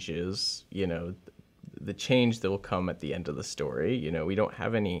changes, you know, the change that will come at the end of the story. You know, we don't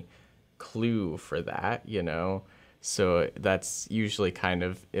have any clue for that, you know, so that's usually kind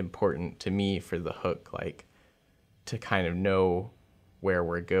of important to me for the hook, like to kind of know where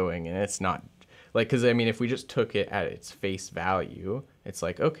we're going. And it's not like, because I mean, if we just took it at its face value, it's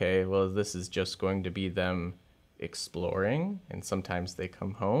like, okay, well, this is just going to be them exploring, and sometimes they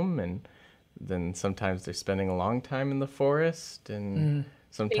come home, and then sometimes they're spending a long time in the forest, and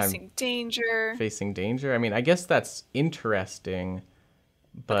sometimes facing danger. I mean, I guess that's interesting,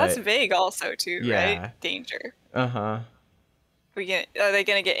 but that's vague also too, right? Danger. Are they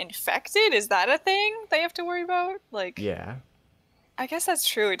gonna get infected? Is that a thing they have to worry about? Like, yeah, I guess that's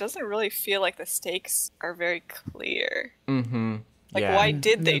true. It doesn't really feel like the stakes are very clear. Like, why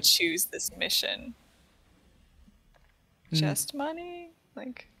did they choose this mission? Just money?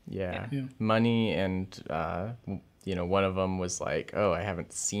 Like, yeah. Money, and you know, one of them was like, oh, I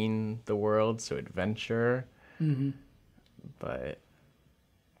haven't seen the world, so adventure. But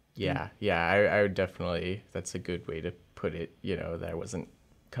yeah, I would definitely, that's a good way to put it, you know, that I wasn't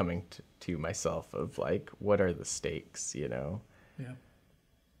coming to myself of like, what are the stakes, you know? Yeah.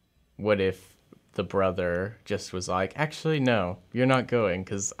 What if the brother just was like, actually, no, you're not going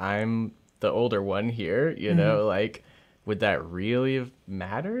because I'm the older one here, you know, like, would that really have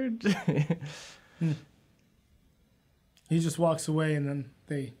mattered? He just walks away and then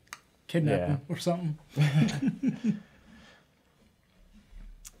they kidnap him or something.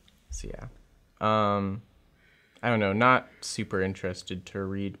 So yeah. I don't know, not super interested to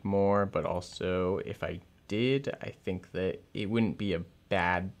read more, but also if I did, I think that it wouldn't be a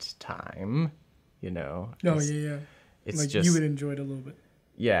bad time, you know. It's like just, you would enjoy it a little bit.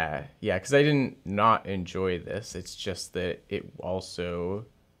 Yeah, because I didn't not enjoy this. It's just that it also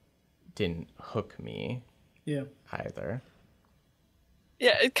didn't hook me either.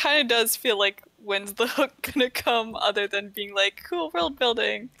 Yeah, it kind of does feel like, when's the hook gonna come other than being like, cool world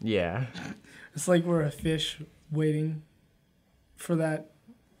building? Yeah. It's like we're a fish waiting for that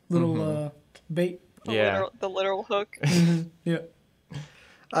little bait. The literal hook. Yeah.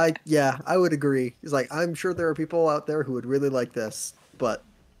 I would agree. It's like, I'm sure there are people out there who would really like this, but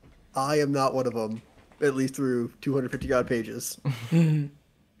I am not one of them, at least through 250 odd pages.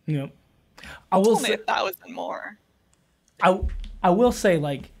 Yeah. I will say 1,000 more. I will say,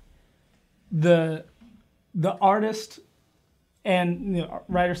 like, the artist and, you know,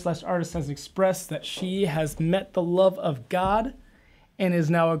 writer/artist has expressed that she has met the love of God and is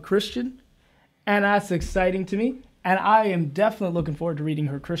now a Christian, and that's exciting to me. And I am definitely looking forward to reading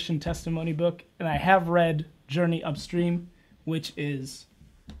her Christian testimony book. And I have read Journey Upstream, which is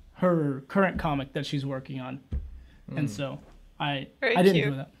her current comic that she's working on. And so I did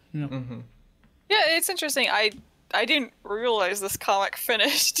enjoy that. You know? Yeah, it's interesting. I didn't realize this comic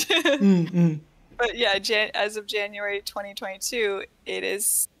finished. But yeah, as of January 2022, it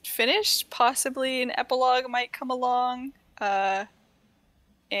is finished. Possibly an epilogue might come along.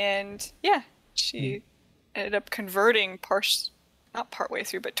 And yeah, she ended up converting not partway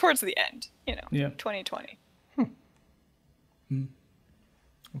through, but towards the end, you know, 2020.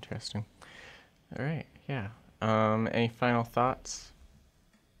 Interesting. All right, yeah. Any final thoughts?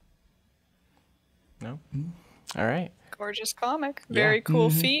 No? All right. Gorgeous comic. Very cool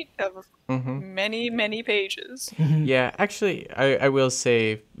feat of many, many pages. Yeah, actually, I will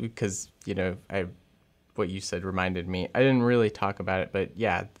say, because, you know, what you said reminded me, I didn't really talk about it, but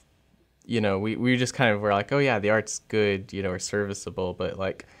yeah, you know, we just kind of were like, oh yeah, the art's good, you know, or serviceable, but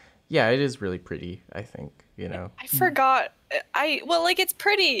like, yeah, it is really pretty, I think, you know. I forgot. Like, it's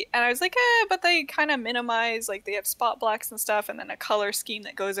pretty, and I was like, but they kind of minimize, like, they have spot blacks and stuff, and then a color scheme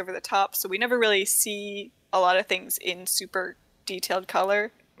that goes over the top, so we never really see a lot of things in super detailed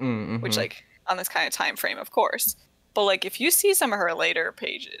color, which, like, on this kind of time frame, of course. But, like, if you see some of her later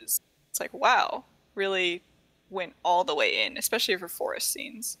pages, it's like, wow, really went all the way in, especially for forest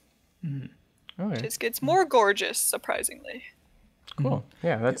scenes. Okay. It just gets more gorgeous, surprisingly. Cool.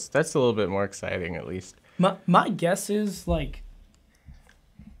 Yeah, that's a little bit more exciting, at least. My guess is, like,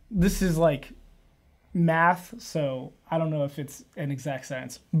 this is, like, math, so I don't know if it's an exact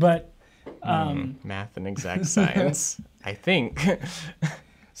science, but... math and exact science, I think.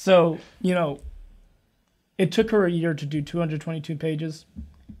 So, you know, it took her a year to do 222 pages,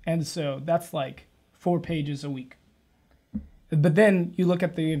 and so that's, like, 4 pages a week. But then you look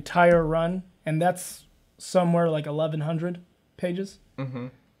at the entire run, and that's somewhere like 1,100 pages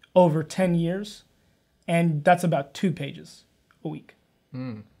over 10 years. And that's about 2 pages a week.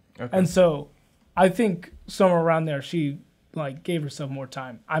 Okay. And so I think somewhere around there, she like gave herself more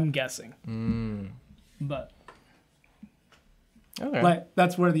time. I'm guessing. But okay. like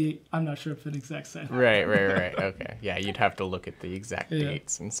that's where I'm not sure if it exact same. Right. Okay. Yeah, you'd have to look at the exact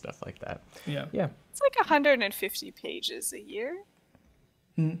dates and stuff like that. Yeah. It's like 150 pages a year.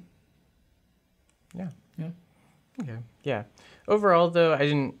 Yeah. Okay. Yeah. Overall, though,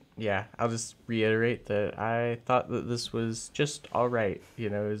 I'll just reiterate that I thought that this was just all right. You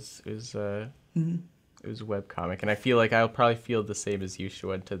know, it was a webcomic, and I feel like I'll probably feel the same as you,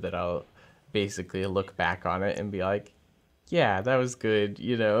 Shawenta, that I'll basically look back on it and be like, yeah, that was good,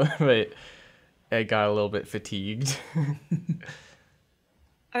 you know, but I got a little bit fatigued.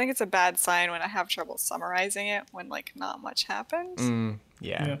 I think it's a bad sign when I have trouble summarizing it when, like, not much happened.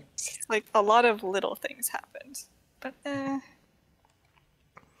 Yeah. Like, a lot of little things happened. But,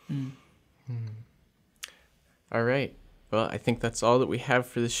 All right. Well, I think that's all that we have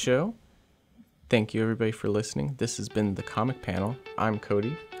for this show. Thank you, everybody, for listening. This has been The Comic Panel. I'm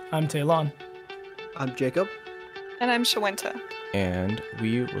Cody. I'm Taylon. I'm Jacob. And I'm Shawenta. And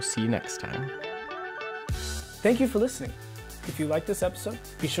we will see you next time. Thank you for listening. If you like this episode,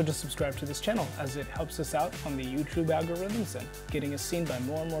 be sure to subscribe to this channel as it helps us out on the YouTube algorithms and getting us seen by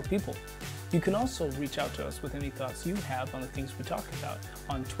more and more people. You can also reach out to us with any thoughts you have on the things we talk about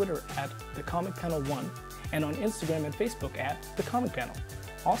on Twitter at TheComicPanel1 and on Instagram and Facebook at TheComicPanel.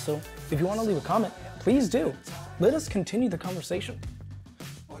 Also, if you want to leave a comment, please do. Let us continue the conversation.